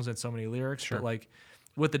songs and so many lyrics. But like,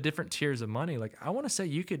 with the different tiers of money, like I want to say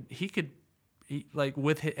he could like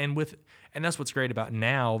and that's what's great about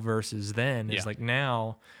now versus then is like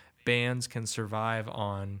now bands can survive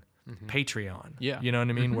on Patreon. Yeah. You know what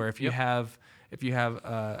I mean? Where if you have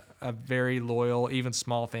a very loyal, even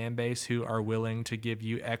small fan base who are willing to give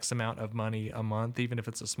you X amount of money a month, even if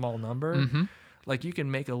it's a small number, like you can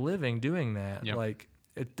make a living doing that. Yep. Like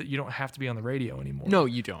you don't have to be on the radio anymore. No,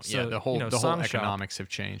 you don't. So, the whole Song Shop, economics have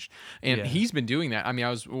changed, and he's been doing that. I mean,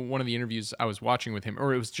 one of the interviews I was watching with him,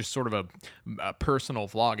 or it was just sort of a personal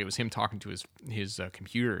vlog. It was him talking to his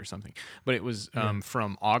computer or something, but it was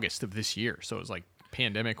from August of this year, so it was like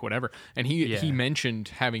pandemic, whatever. And he mentioned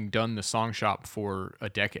having done the Song Shop for a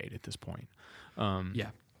decade at this point.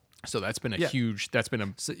 So that's been a huge. That's been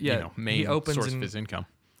a main source of his income.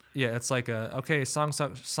 Yeah, it's like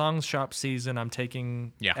song shop season. I'm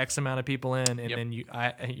taking X amount of people in, and then you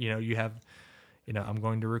have, I'm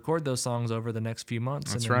going to record those songs over the next few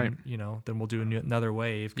months. That's and then, right. Then we'll do another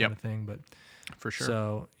wave kind of thing. But for sure.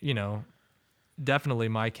 So definitely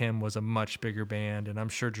My Chem was a much bigger band, and I'm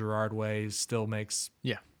sure Gerard Way still makes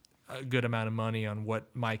a good amount of money on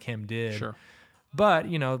what My Chem did. Sure. But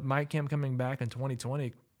My Chem coming back in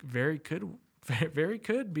 2020 very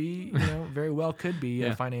well could be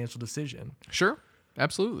a financial decision. Sure.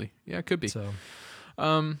 Absolutely. Yeah, it could be. So,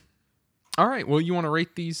 all right. Well, you want to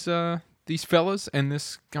rate these fellas and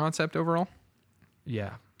this concept overall?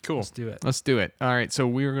 Yeah. Cool. Let's do it. Let's do it. All right. So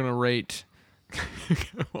we're going to rate,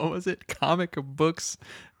 what was it? Comic books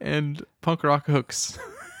and punk rock hooks.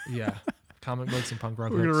 Yeah. Comic books and punk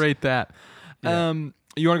rock We're hooks. going to rate that. Yeah.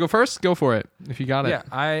 You want to go first? Go for it. If you got it. Yeah.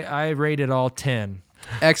 I rated all 10.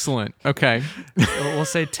 Excellent. Okay. We'll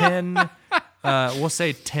say 10. We'll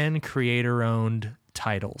say 10 creator-owned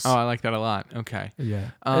titles. Oh, I like that a lot. Okay. Yeah.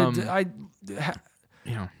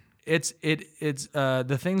 You know. It's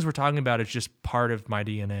the things we're talking about is just part of my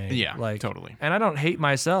DNA. Yeah. Like totally. And I don't hate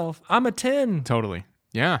myself. I'm a 10. Totally.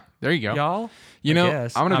 Yeah. There you go. Y'all. You know,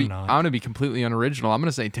 guess. I'm gonna be completely unoriginal. I'm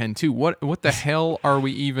gonna say 10 too. What the hell are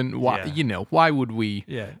we even? Why why would we?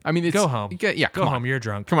 Yeah. I mean, go home. Go home. You're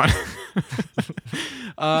drunk. Come on.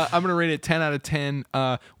 I'm gonna rate it 10 out of 10.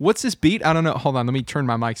 What's this beat? I don't know. Hold on. Let me turn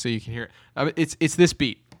my mic so you can hear it. It's this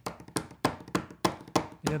beat.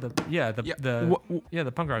 The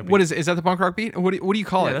punk rock beat. What is it? Is that the punk rock beat? What do you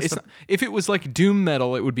call it? It's if it was like doom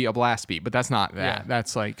metal, it would be a blast beat, but that's not that. Yeah.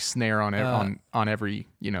 That's like snare on every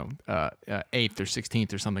 8th or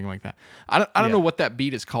 16th or something like that. I don't know what that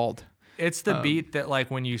beat is called. It's the beat that,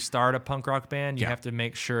 like, when you start a punk rock band, you have to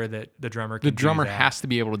make sure that the drummer can do that. Has to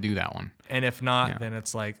be able to do that one. And if not, then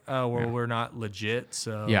it's like, oh, well, we're not legit,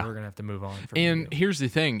 so we're going to have to move on. And here's the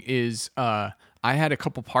thing is, I had a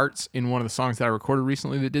couple parts in one of the songs that I recorded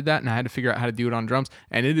recently that did that, and I had to figure out how to do it on drums,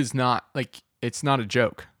 and it is not, like, it's not a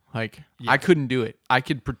joke. Like, I couldn't do it. I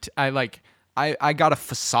got a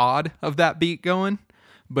facade of that beat going,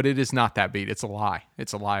 but it is not that beat. It's a lie.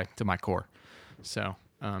 It's a lie to my core. So...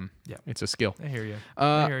 it's a skill. I hear you.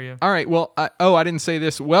 All right. Well, I didn't say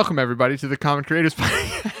this. Welcome everybody to the Common Creators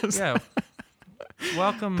Podcast. Yeah.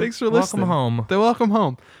 Welcome. Thanks for listening. Welcome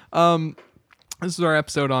home. This is our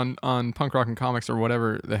episode on punk rock and comics, or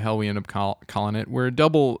whatever the hell we end up calling it. We're a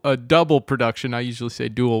double production. I usually say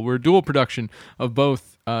dual. We're a dual production of both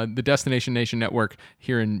the Destination Nation Network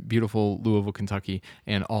here in beautiful Louisville, Kentucky,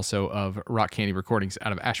 and also of Rock Candy Recordings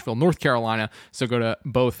out of Asheville, North Carolina. So go to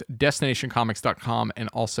both destinationcomics.com and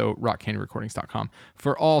also rockcandyrecordings.com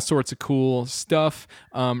for all sorts of cool stuff.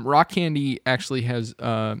 Rock Candy actually has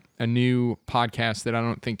a new podcast that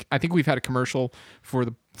I think we've had a commercial for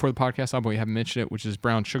the podcast, but we haven't mentioned it, which is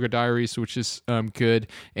Brown Sugar Diaries, which is good.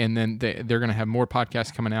 And then they're going to have more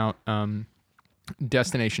podcasts coming out.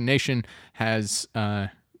 Destination Nation has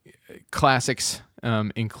classics,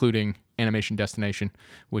 including Animation Destination,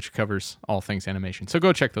 which covers all things animation. So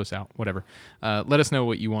go check those out, whatever. Let us know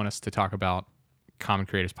what you want us to talk about. Common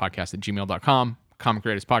Creators Podcast at gmail.com, Common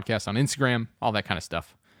Creators Podcast on Instagram, all that kind of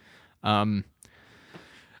stuff. I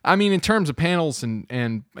mean, in terms of panels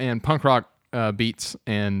and punk rock beats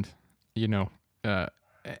and,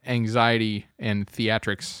 anxiety and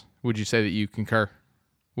theatrics, would you say that you concur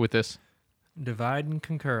with this? Divide and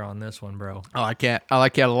concur on this one, bro. I like that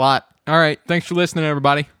a lot. All right. Thanks for listening,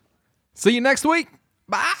 everybody. See you next week.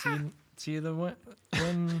 Bye. See you the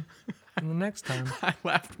next time. I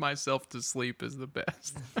laughed myself to sleep is the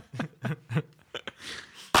best.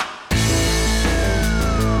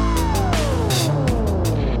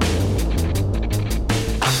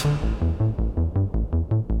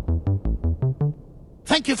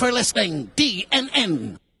 Thank you for listening,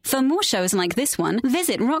 DNN. For more shows like this one,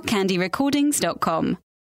 visit rockcandyrecordings.com.